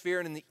hemisphere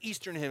and in the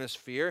eastern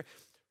hemisphere,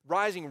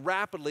 rising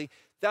rapidly.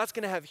 That's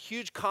going to have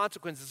huge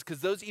consequences because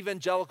those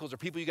evangelicals are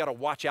people you got to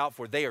watch out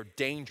for. They are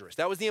dangerous.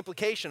 That was the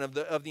implication of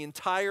the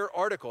entire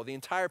article, the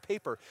entire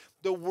paper.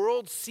 The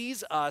world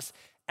sees us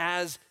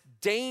as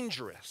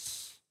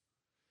dangerous.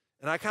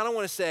 And I kind of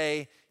want to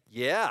say,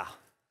 yeah,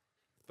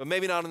 but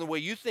maybe not in the way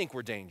you think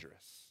we're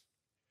dangerous.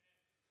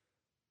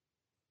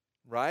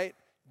 Right?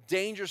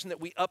 Dangerous in that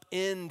we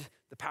upend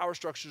the power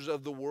structures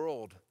of the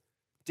world.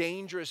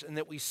 Dangerous in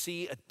that we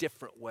see a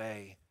different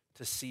way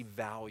to see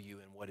value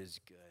in what is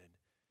good.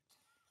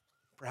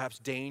 Perhaps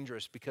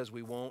dangerous because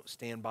we won't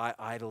stand by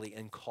idly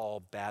and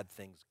call bad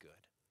things good.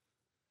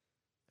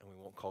 And we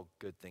won't call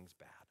good things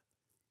bad.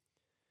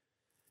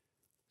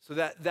 So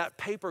that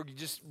paper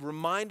just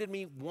reminded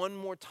me one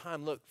more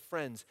time, look,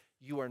 friends,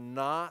 you are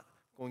not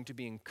going to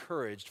be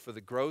encouraged for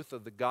the growth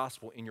of the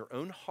gospel in your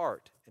own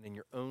heart and in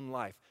your own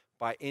life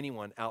by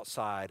anyone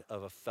outside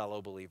of a fellow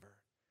believer.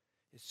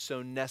 It's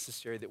so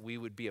necessary that we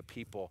would be a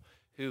people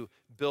who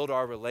build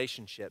our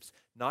relationships,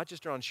 not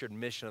just around shared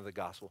mission of the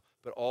gospel,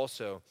 but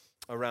also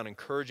around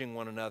encouraging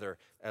one another,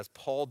 as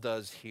Paul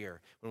does here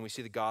when we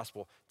see the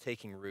gospel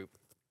taking root.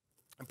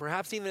 And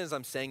perhaps even as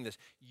I'm saying this,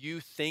 you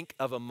think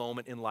of a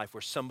moment in life where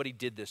somebody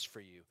did this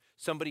for you.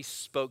 Somebody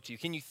spoke to you.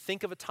 Can you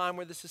think of a time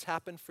where this has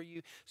happened for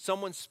you?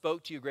 Someone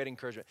spoke to you, great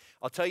encouragement.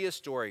 I'll tell you a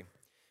story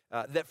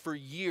that for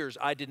years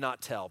I did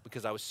not tell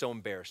because I was so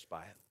embarrassed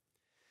by it.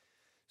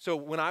 So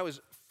when I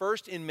was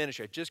first in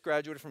ministry, I just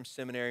graduated from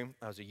seminary.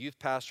 I was a youth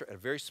pastor at a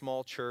very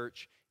small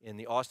church in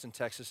the Austin,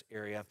 Texas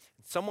area.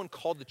 And someone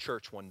called the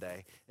church one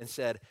day and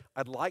said,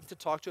 I'd like to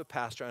talk to a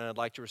pastor and I'd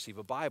like to receive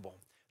a Bible.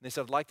 And they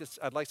said,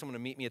 I'd like someone to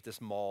meet me at this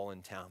mall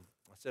in town.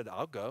 I said,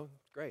 I'll go.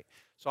 Great.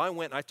 So I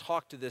went and I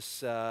talked to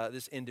this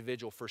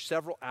individual for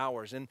several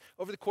hours. And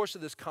over the course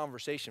of this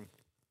conversation,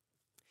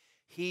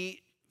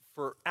 he,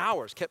 for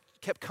hours,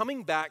 kept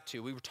coming back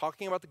to, we were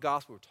talking about the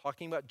gospel, we were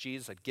talking about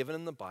Jesus, I'd given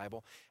him the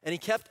Bible, and he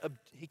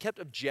kept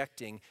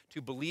objecting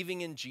to believing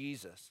in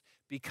Jesus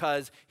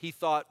because he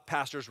thought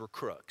pastors were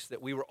crooks,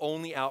 that we were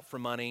only out for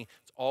money,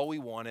 it's all we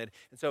wanted.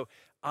 And so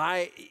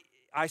I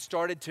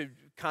started to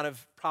kind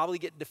of probably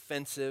get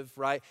defensive,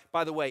 right?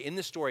 By the way, in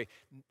this story,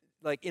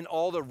 like in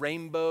all the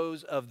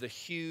rainbows of the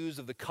hues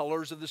of the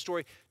colors of the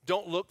story,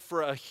 don't look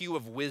for a hue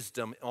of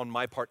wisdom on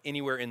my part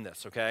anywhere in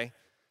this, okay?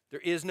 There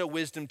is no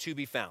wisdom to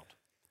be found.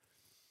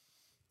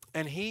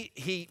 And he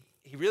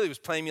really was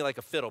playing me like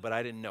a fiddle, but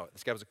I didn't know it.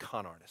 This guy was a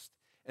con artist.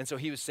 And so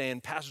he was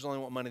saying, pastors only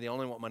want money, they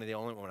only want money, they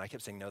only want money. I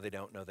kept saying, no, they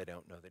don't, no, they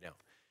don't, no, they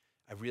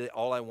don't.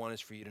 All I want is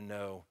for you to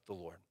know the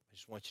Lord. I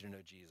just want you to know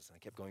Jesus. And I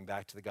kept going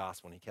back to the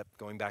gospel, and he kept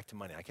going back to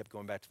money. I kept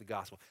going back to the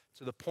gospel.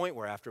 To the point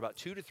where after about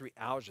 2 to 3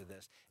 hours of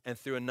this, and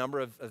through a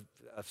number of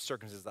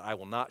circumstances that I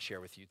will not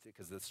share with you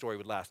because the story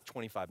would last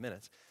 25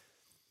 minutes,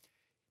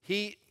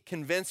 he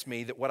convinced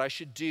me that what I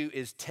should do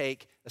is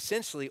take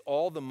essentially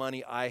all the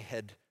money I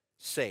had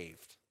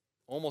saved,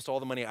 almost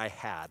all the money I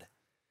had,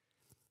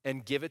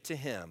 and give it to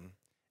him,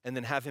 and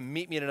then have him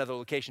meet me at another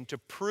location to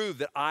prove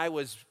that I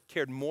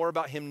cared more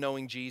about him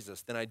knowing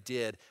Jesus than I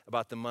did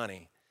about the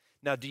money.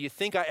 Now, do you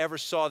think I ever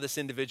saw this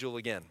individual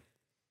again?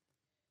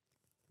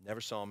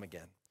 Never saw him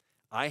again.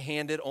 I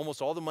handed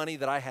almost all the money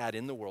that I had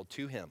in the world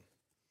to him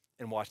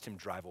and watched him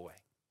drive away.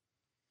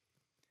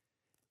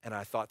 And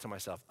I thought to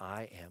myself,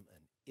 I am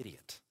an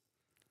idiot.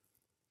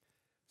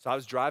 So I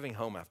was driving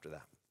home after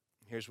that.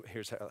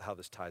 Here's how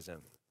this ties in.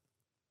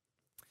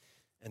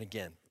 And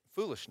again,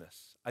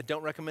 foolishness. I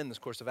don't recommend this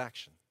course of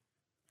action.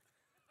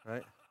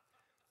 Right?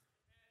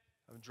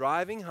 I'm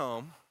driving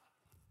home.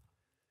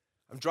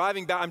 I'm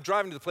driving back. I'm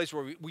driving to the place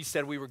where we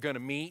said we were going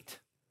to meet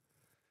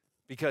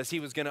because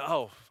he was going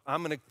to,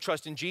 I'm going to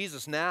trust in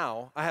Jesus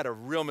now. I had a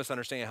real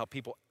misunderstanding of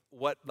how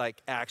what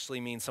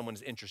actually means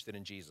someone's interested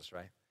in Jesus,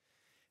 right?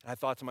 And I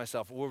thought to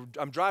myself,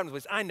 I'm driving to the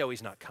place. I know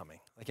he's not coming.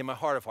 Like in my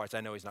heart of hearts,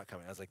 I know he's not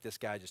coming. I was like, this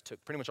guy just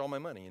took pretty much all my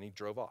money and he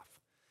drove off.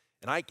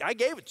 And I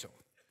gave it to him.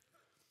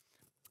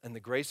 And the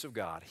grace of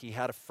God, he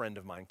had a friend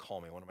of mine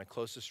call me, one of my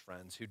closest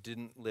friends who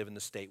didn't live in the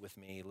state with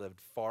me. He lived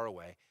far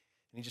away.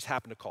 And he just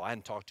happened to call. I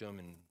hadn't talked to him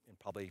in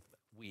probably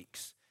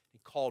weeks. He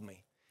called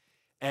me.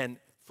 And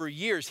for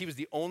years, he was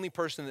the only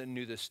person that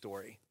knew this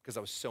story because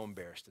I was so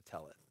embarrassed to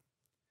tell it.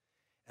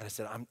 And I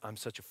said, I'm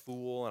such a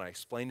fool. And I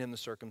explained to him the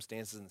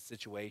circumstances and the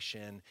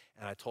situation.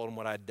 And I told him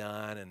what I'd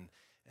done and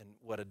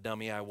what a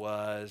dummy I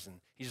was. And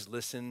he just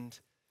listened.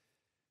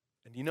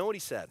 And you know what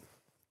he said?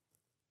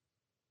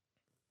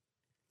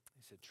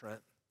 He said,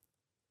 Trent,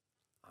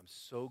 I'm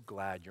so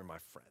glad you're my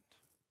friend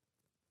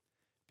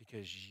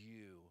because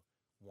you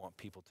want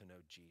people to know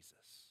Jesus.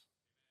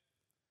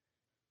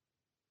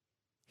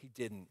 He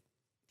didn't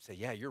say,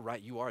 yeah, you're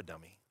right, you are a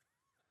dummy.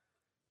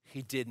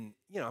 He didn't,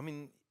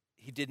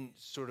 he didn't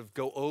sort of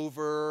go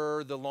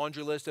over the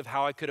laundry list of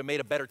how I could have made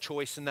a better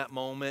choice in that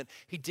moment.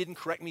 He didn't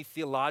correct me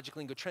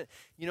theologically and go, Trent,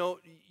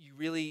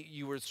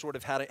 you were sort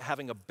of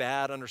having a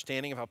bad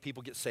understanding of how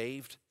people get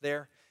saved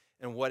there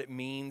and what it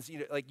means.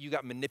 You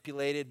got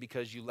manipulated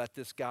because you let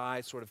this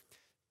guy sort of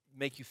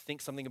make you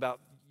think something about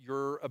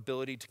your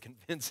ability to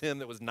convince him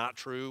that was not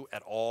true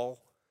at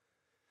all.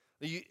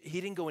 He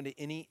didn't go into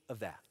any of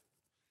that.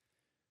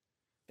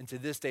 And to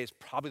this day, it's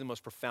probably the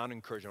most profound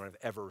encouragement I've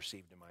ever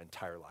received in my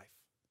entire life.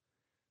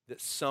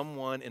 That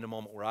someone in a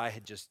moment where I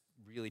had just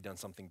really done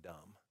something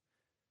dumb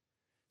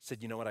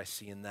said, you know what I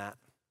see in that?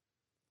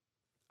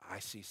 I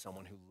see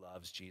someone who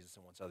loves Jesus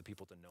and wants other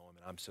people to know him,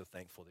 and I'm so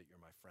thankful that you're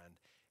my friend.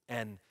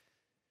 And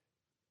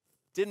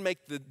didn't make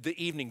the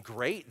evening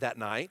great that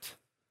night,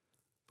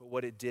 but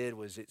what it did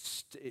was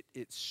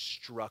it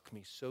struck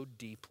me so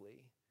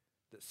deeply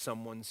that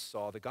someone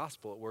saw the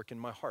gospel at work in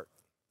my heart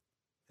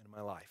and in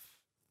my life.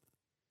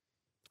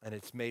 And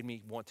it's made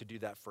me want to do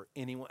that for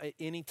anyone.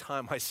 Any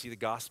time I see the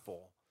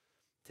gospel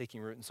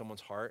taking root in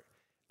someone's heart,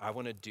 I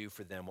want to do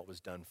for them what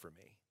was done for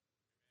me,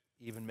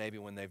 even maybe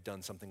when they've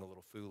done something a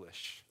little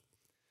foolish.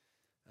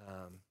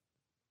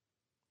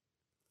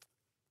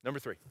 Number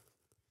three.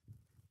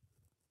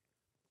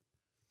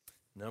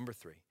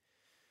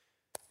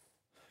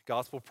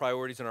 Gospel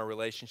priorities in our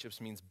relationships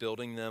means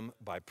building them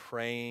by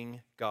praying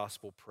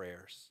gospel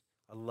prayers.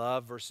 I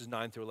love verses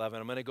 9 through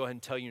 11. I'm going to go ahead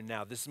and tell you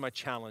now, this is my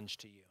challenge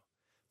to you.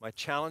 My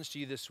challenge to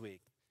you this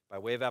week, by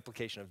way of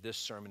application of this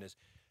sermon, is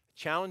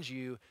challenge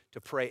you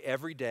to pray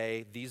every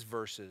day these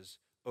verses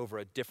over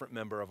a different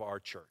member of our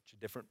church, a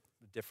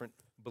different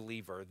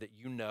believer that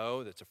you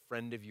know that's a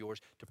friend of yours,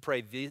 to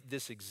pray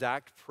this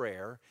exact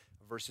prayer,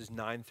 verses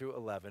 9 through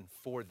 11,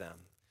 for them.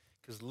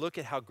 Because look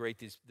at how great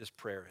this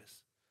prayer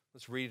is.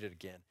 Let's read it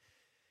again.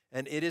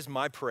 And it is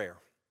my prayer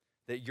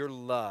that your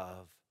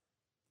love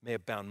may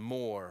abound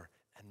more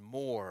and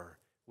more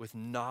with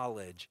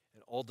knowledge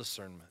and all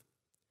discernment,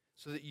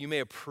 so that you may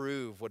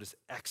approve what is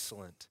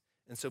excellent,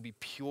 and so be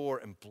pure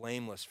and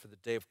blameless for the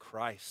day of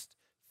Christ,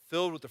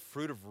 filled with the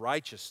fruit of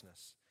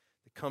righteousness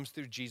that comes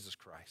through Jesus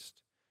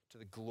Christ, to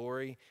the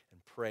glory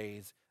and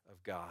praise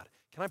of God.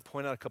 Can I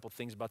point out a couple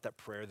things about that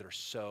prayer that are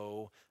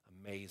so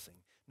amazing?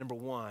 Number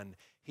one,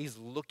 he's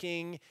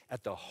looking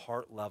at the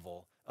heart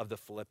level of the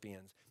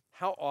Philippians.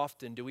 How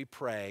often do we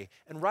pray,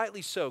 and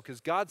rightly so, because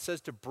God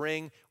says to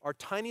bring our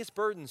tiniest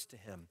burdens to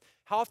him.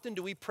 How often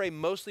do we pray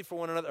mostly for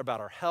one another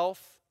about our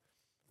health,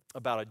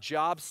 about a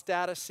job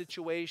status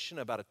situation,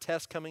 about a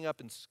test coming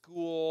up in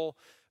school,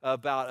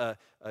 about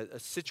a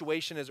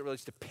situation as it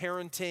relates to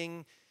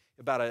parenting,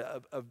 about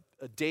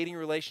a dating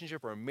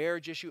relationship or a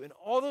marriage issue, and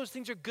all those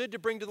things are good to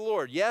bring to the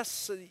Lord.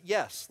 Yes,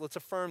 let's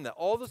affirm that.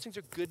 All those things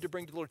are good to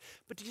bring to the Lord.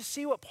 But do you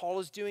see what Paul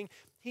is doing?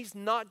 he's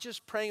not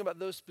just praying about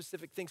those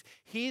specific things.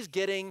 He's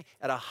getting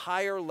at a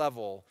higher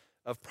level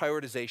of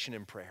prioritization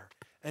in prayer.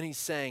 And he's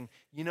saying,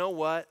 you know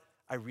what?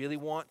 I really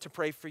want to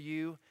pray for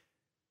you.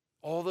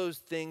 All those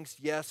things,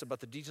 yes,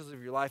 about the details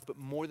of your life, but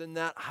more than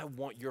that, I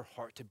want your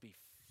heart to be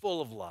full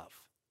of love.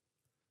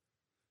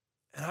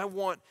 And I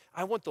want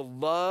the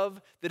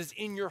love that is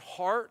in your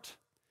heart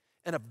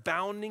and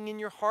abounding in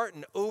your heart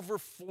and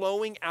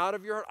overflowing out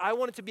of your heart. I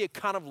want it to be a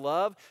kind of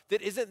love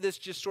that isn't this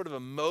just sort of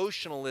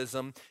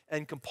emotionalism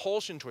and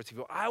compulsion towards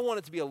people. I want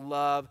it to be a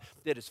love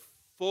that is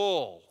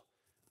full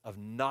of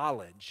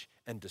knowledge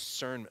and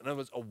discernment. In other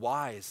words, a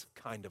wise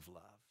kind of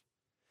love.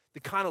 The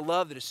kind of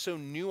love that is so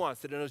nuanced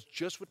that it knows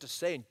just what to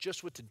say and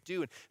just what to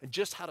do and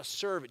just how to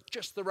serve at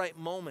just the right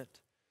moment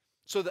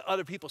so that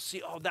other people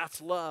see, oh,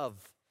 that's love.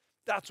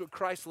 That's what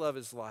Christ's love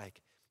is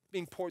like,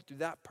 being poured through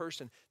that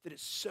person that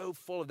is so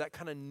full of that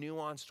kind of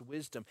nuanced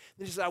wisdom.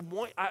 And he says,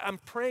 I'm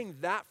praying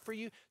that for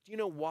you. Do you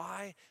know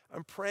why?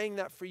 I'm praying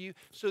that for you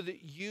so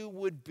that you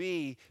would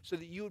be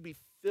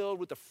filled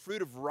with the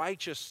fruit of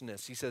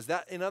righteousness. He says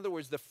that, in other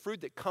words, the fruit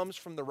that comes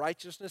from the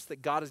righteousness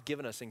that God has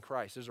given us in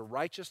Christ. There's a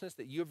righteousness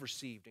that you have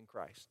received in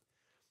Christ.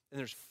 And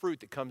there's fruit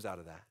that comes out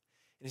of that.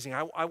 And he's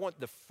saying, I want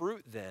the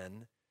fruit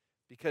then,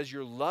 because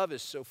your love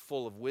is so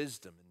full of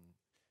wisdom and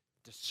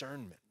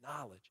discernment,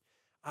 knowledge.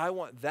 I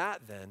want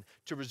that then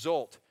to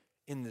result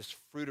in this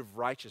fruit of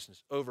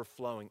righteousness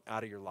overflowing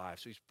out of your life.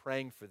 So he's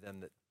praying for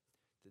them that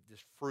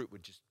this fruit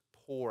would just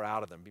pour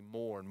out of them, be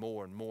more and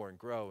more and more, and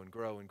grow and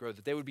grow and grow,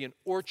 that they would be an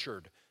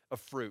orchard of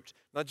fruit,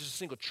 not just a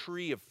single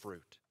tree of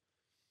fruit,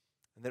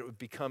 and that it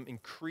would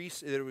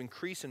increase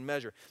in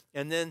measure.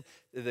 And then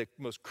the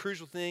most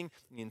crucial thing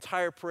in the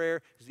entire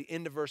prayer is the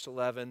end of verse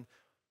 11,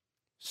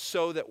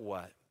 so that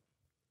what?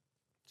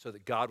 So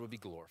that God would be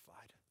glorified.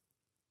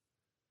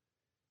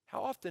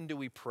 How often do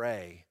we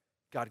pray,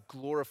 God,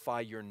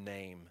 glorify your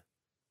name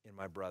in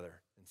my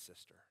brother and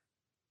sister?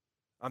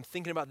 I'm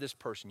thinking about this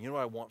person. You know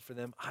what I want for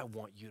them? I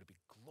want you to be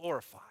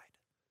glorified.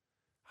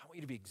 I want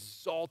you to be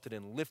exalted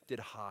and lifted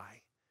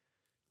high.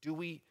 Do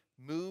we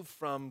move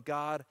from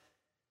God,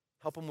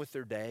 help them with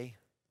their day?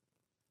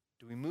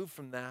 Do we move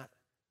from that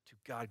to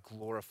God,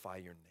 glorify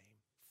your name?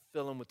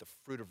 Fill them with the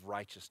fruit of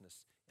righteousness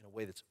in a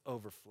way that's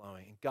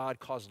overflowing. And God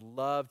cause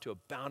love to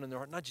abound in their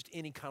heart, not just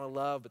any kind of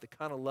love, but the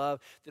kind of love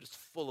that is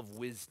full of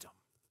wisdom.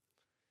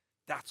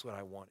 That's what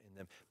I want in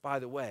them. By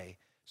the way,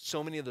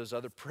 so many of those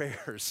other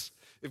prayers,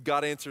 if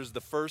God answers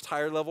the first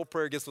higher level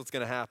prayer, guess what's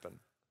going to happen?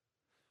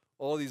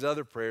 All these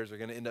other prayers are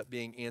going to end up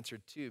being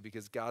answered too,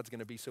 because God's going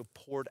to be so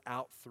poured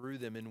out through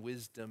them in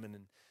wisdom and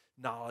in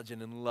knowledge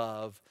and in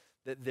love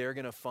that they're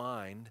going to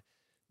find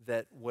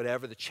that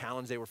whatever the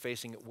challenge they were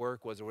facing at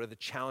work was, or whatever the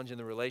challenge in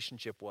the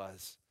relationship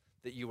was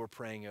that you were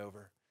praying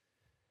over,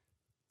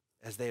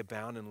 as they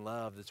abound in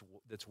love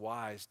that's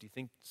wise, do you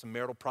think some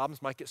marital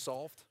problems might get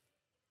solved?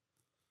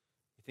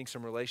 You think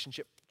some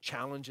relationship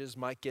challenges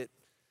might get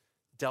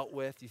dealt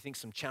with? You think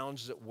some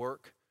challenges at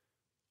work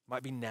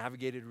might be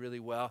navigated really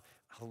well?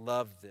 I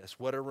love this.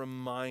 What a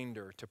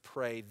reminder to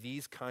pray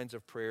these kinds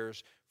of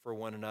prayers for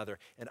one another.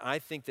 And I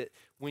think that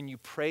when you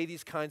pray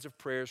these kinds of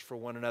prayers for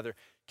one another,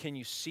 can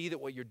you see that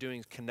what you're doing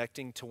is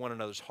connecting to one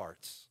another's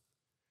hearts?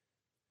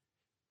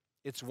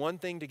 It's one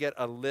thing to get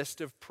a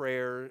list of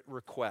prayer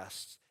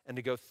requests and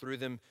to go through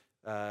them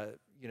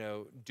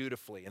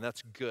dutifully, and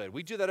that's good.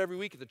 We do that every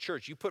week at the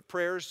church. You put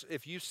prayers,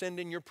 if you send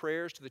in your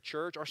prayers to the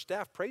church, our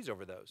staff prays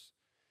over those.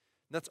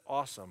 And that's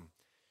awesome.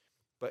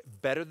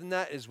 But better than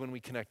that is when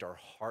we connect our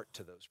heart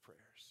to those prayers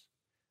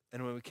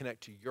and when we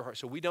connect to your heart.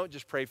 So we don't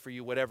just pray for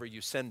you whatever you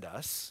send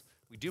us.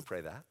 We do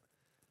pray that.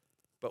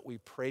 But we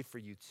pray for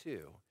you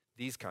too,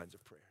 these kinds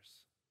of prayers.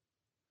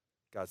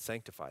 God,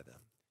 sanctify them.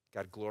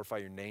 God, glorify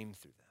your name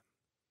through them.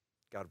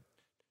 God,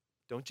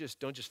 don't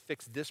just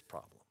fix this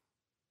problem,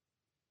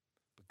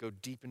 but go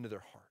deep into their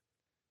heart.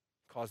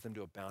 Cause them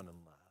to abound in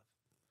love.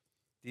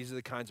 These are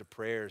the kinds of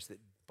prayers that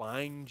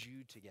bind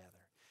you together.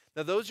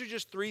 Now, those are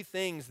just three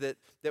things that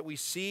we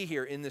see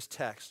here in this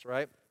text,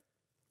 right?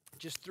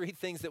 Just three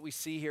things that we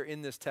see here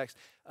in this text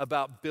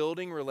about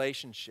building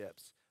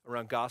relationships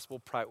around gospel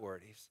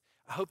priorities.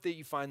 I hope that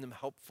you find them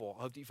helpful.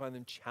 I hope that you find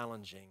them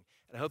challenging.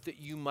 And I hope that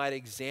you might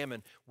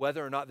examine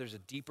whether or not there's a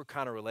deeper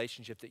kind of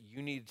relationship that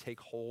you need to take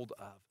hold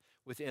of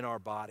within our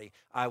body.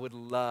 I would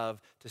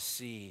love to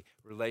see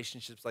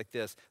relationships like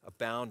this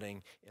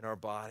abounding in our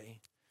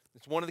body.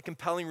 It's one of the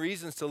compelling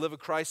reasons to live a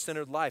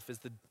Christ-centered life is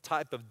the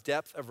type of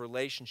depth of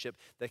relationship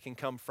that can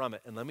come from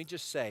it. And let me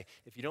just say,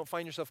 if you don't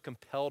find yourself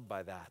compelled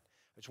by that,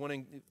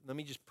 let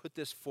me just put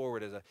this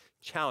forward as a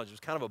challenge. It was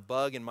kind of a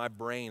bug in my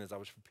brain as I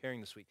was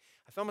preparing this week.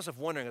 I found myself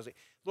wondering, I was like,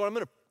 Lord,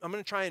 I'm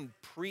going to try and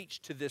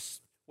preach to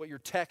this, what your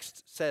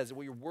text says,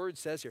 what your word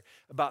says here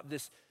about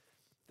this,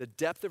 the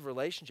depth of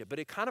relationship. But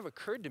it kind of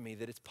occurred to me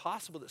that it's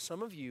possible that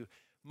some of you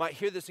might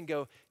hear this and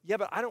go, yeah,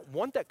 but I don't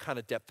want that kind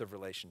of depth of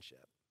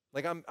relationship.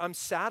 Like I'm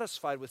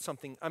satisfied with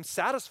something. I'm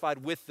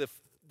satisfied with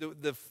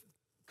the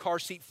car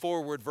seat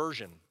forward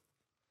version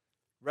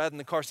rather than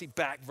the car seat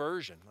back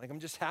version. Like I'm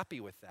just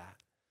happy with that.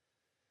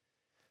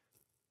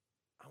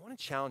 I want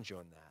to challenge you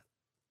on that.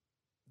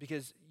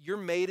 Because you're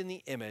made in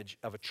the image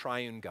of a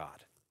triune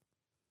God.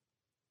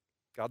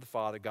 God the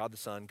Father, God the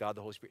Son, God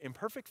the Holy Spirit, in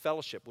perfect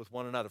fellowship with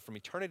one another from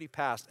eternity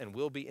past and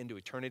will be into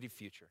eternity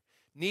future,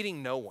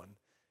 needing no one.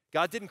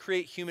 God didn't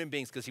create human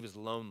beings because he was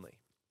lonely.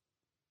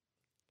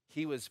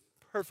 He was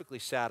perfectly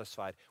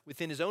satisfied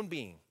within his own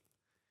being.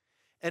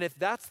 And if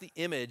that's the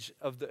image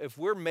if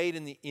we're made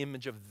in the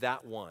image of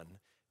that one,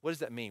 what does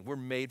that mean? We're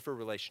made for a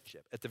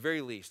relationship. At the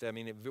very least, I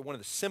mean, one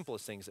of the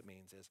simplest things it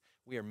means is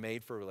we are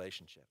made for a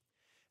relationship.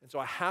 And so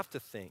I have to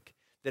think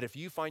that if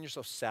you find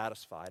yourself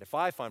satisfied, if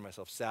I find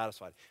myself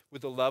satisfied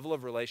with a level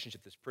of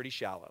relationship that's pretty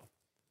shallow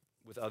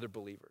with other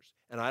believers,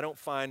 and I don't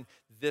find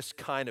this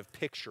kind of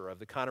picture of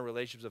the kind of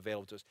relationships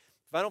available to us,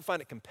 if I don't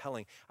find it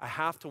compelling, I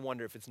have to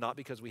wonder if it's not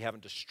because we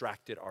haven't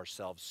distracted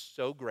ourselves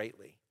so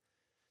greatly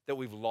that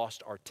we've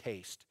lost our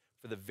taste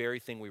for the very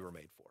thing we were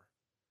made for.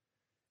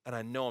 And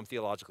I know I'm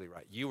theologically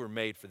right. You were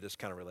made for this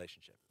kind of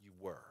relationship. You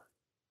were.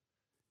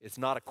 It's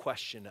not a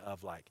question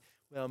of like,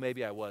 well,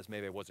 maybe I was,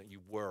 maybe I wasn't.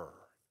 You were.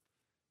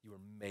 You were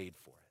made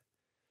for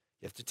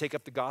it. You have to take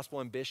up the gospel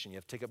ambition. You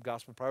have to take up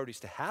gospel priorities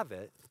to have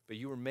it, but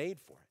you were made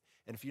for it.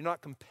 And if you're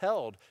not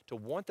compelled to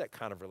want that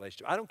kind of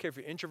relationship, I don't care if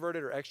you're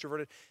introverted or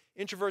extroverted.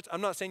 Introverts,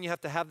 I'm not saying you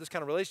have to have this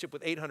kind of relationship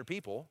with 800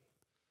 people.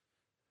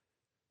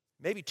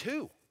 Maybe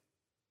 2.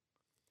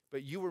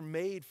 But you were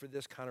made for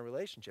this kind of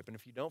relationship. And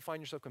if you don't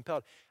find yourself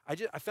compelled, I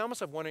found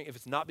myself wondering if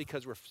it's not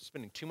because we're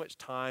spending too much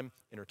time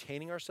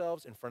entertaining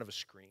ourselves in front of a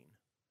screen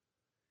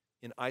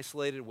in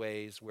isolated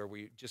ways where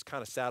we just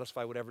kind of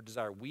satisfy whatever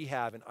desire we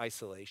have in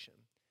isolation.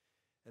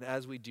 And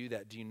as we do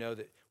that, do you know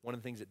that one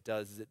of the things it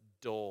does is it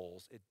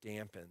dulls, it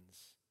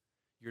dampens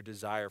your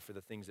desire for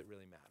the things that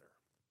really matter.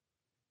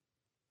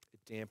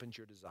 It dampens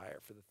your desire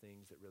for the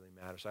things that really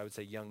matter. So I would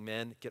say, young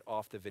men, get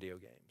off the video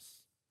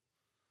games.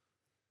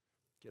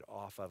 Get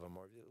off of them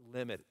or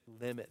limit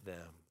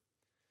them.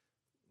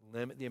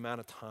 Limit the amount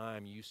of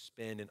time you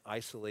spend in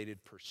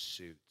isolated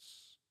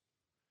pursuits,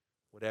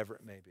 whatever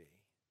it may be.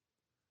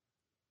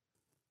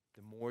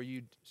 The more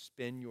you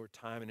spend your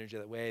time and energy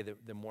that way,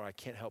 the more I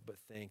can't help but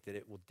think that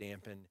it will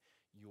dampen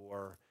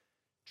your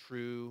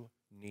true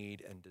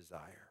need and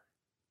desire.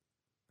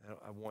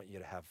 I want you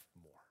to have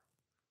more.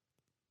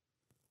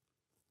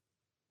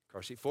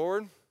 Car seat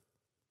forward,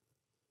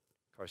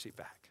 car seat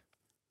back.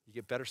 You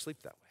get better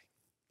sleep that way.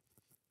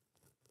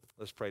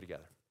 Let's pray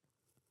together.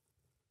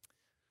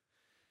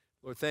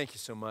 Lord, thank you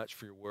so much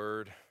for your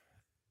word.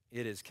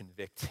 It is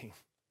convicting.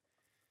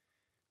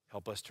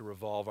 Help us to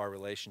revolve our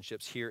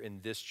relationships here in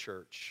this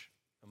church,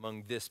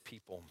 among this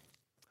people.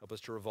 Help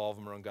us to revolve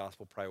them around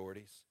gospel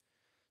priorities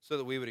so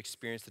that we would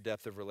experience the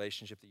depth of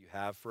relationship that you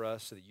have for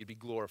us, so that you'd be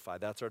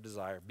glorified. That's our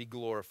desire. Be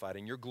glorified.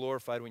 And you're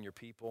glorified when your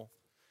people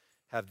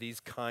have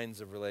these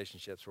kinds of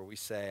relationships where we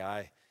say,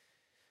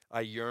 I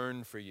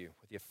yearn for you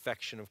with the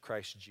affection of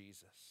Christ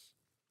Jesus.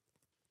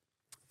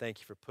 Thank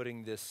you for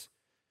putting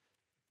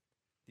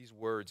these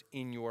words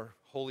in your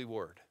holy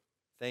word.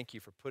 Thank you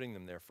for putting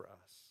them there for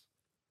us.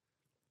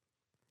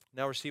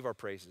 Now receive our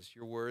praises.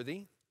 You're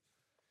worthy.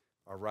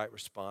 Our right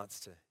response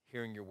to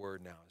hearing your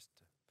word now is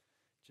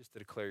just to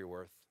declare your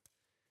worth.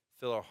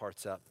 Fill our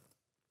hearts up.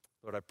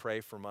 Lord, I pray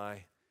for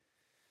my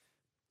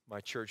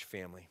church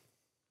family.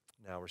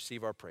 Now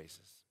receive our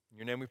praises. In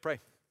your name we pray.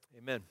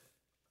 Amen.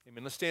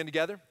 Amen. Let's stand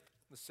together.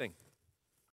 Let's sing.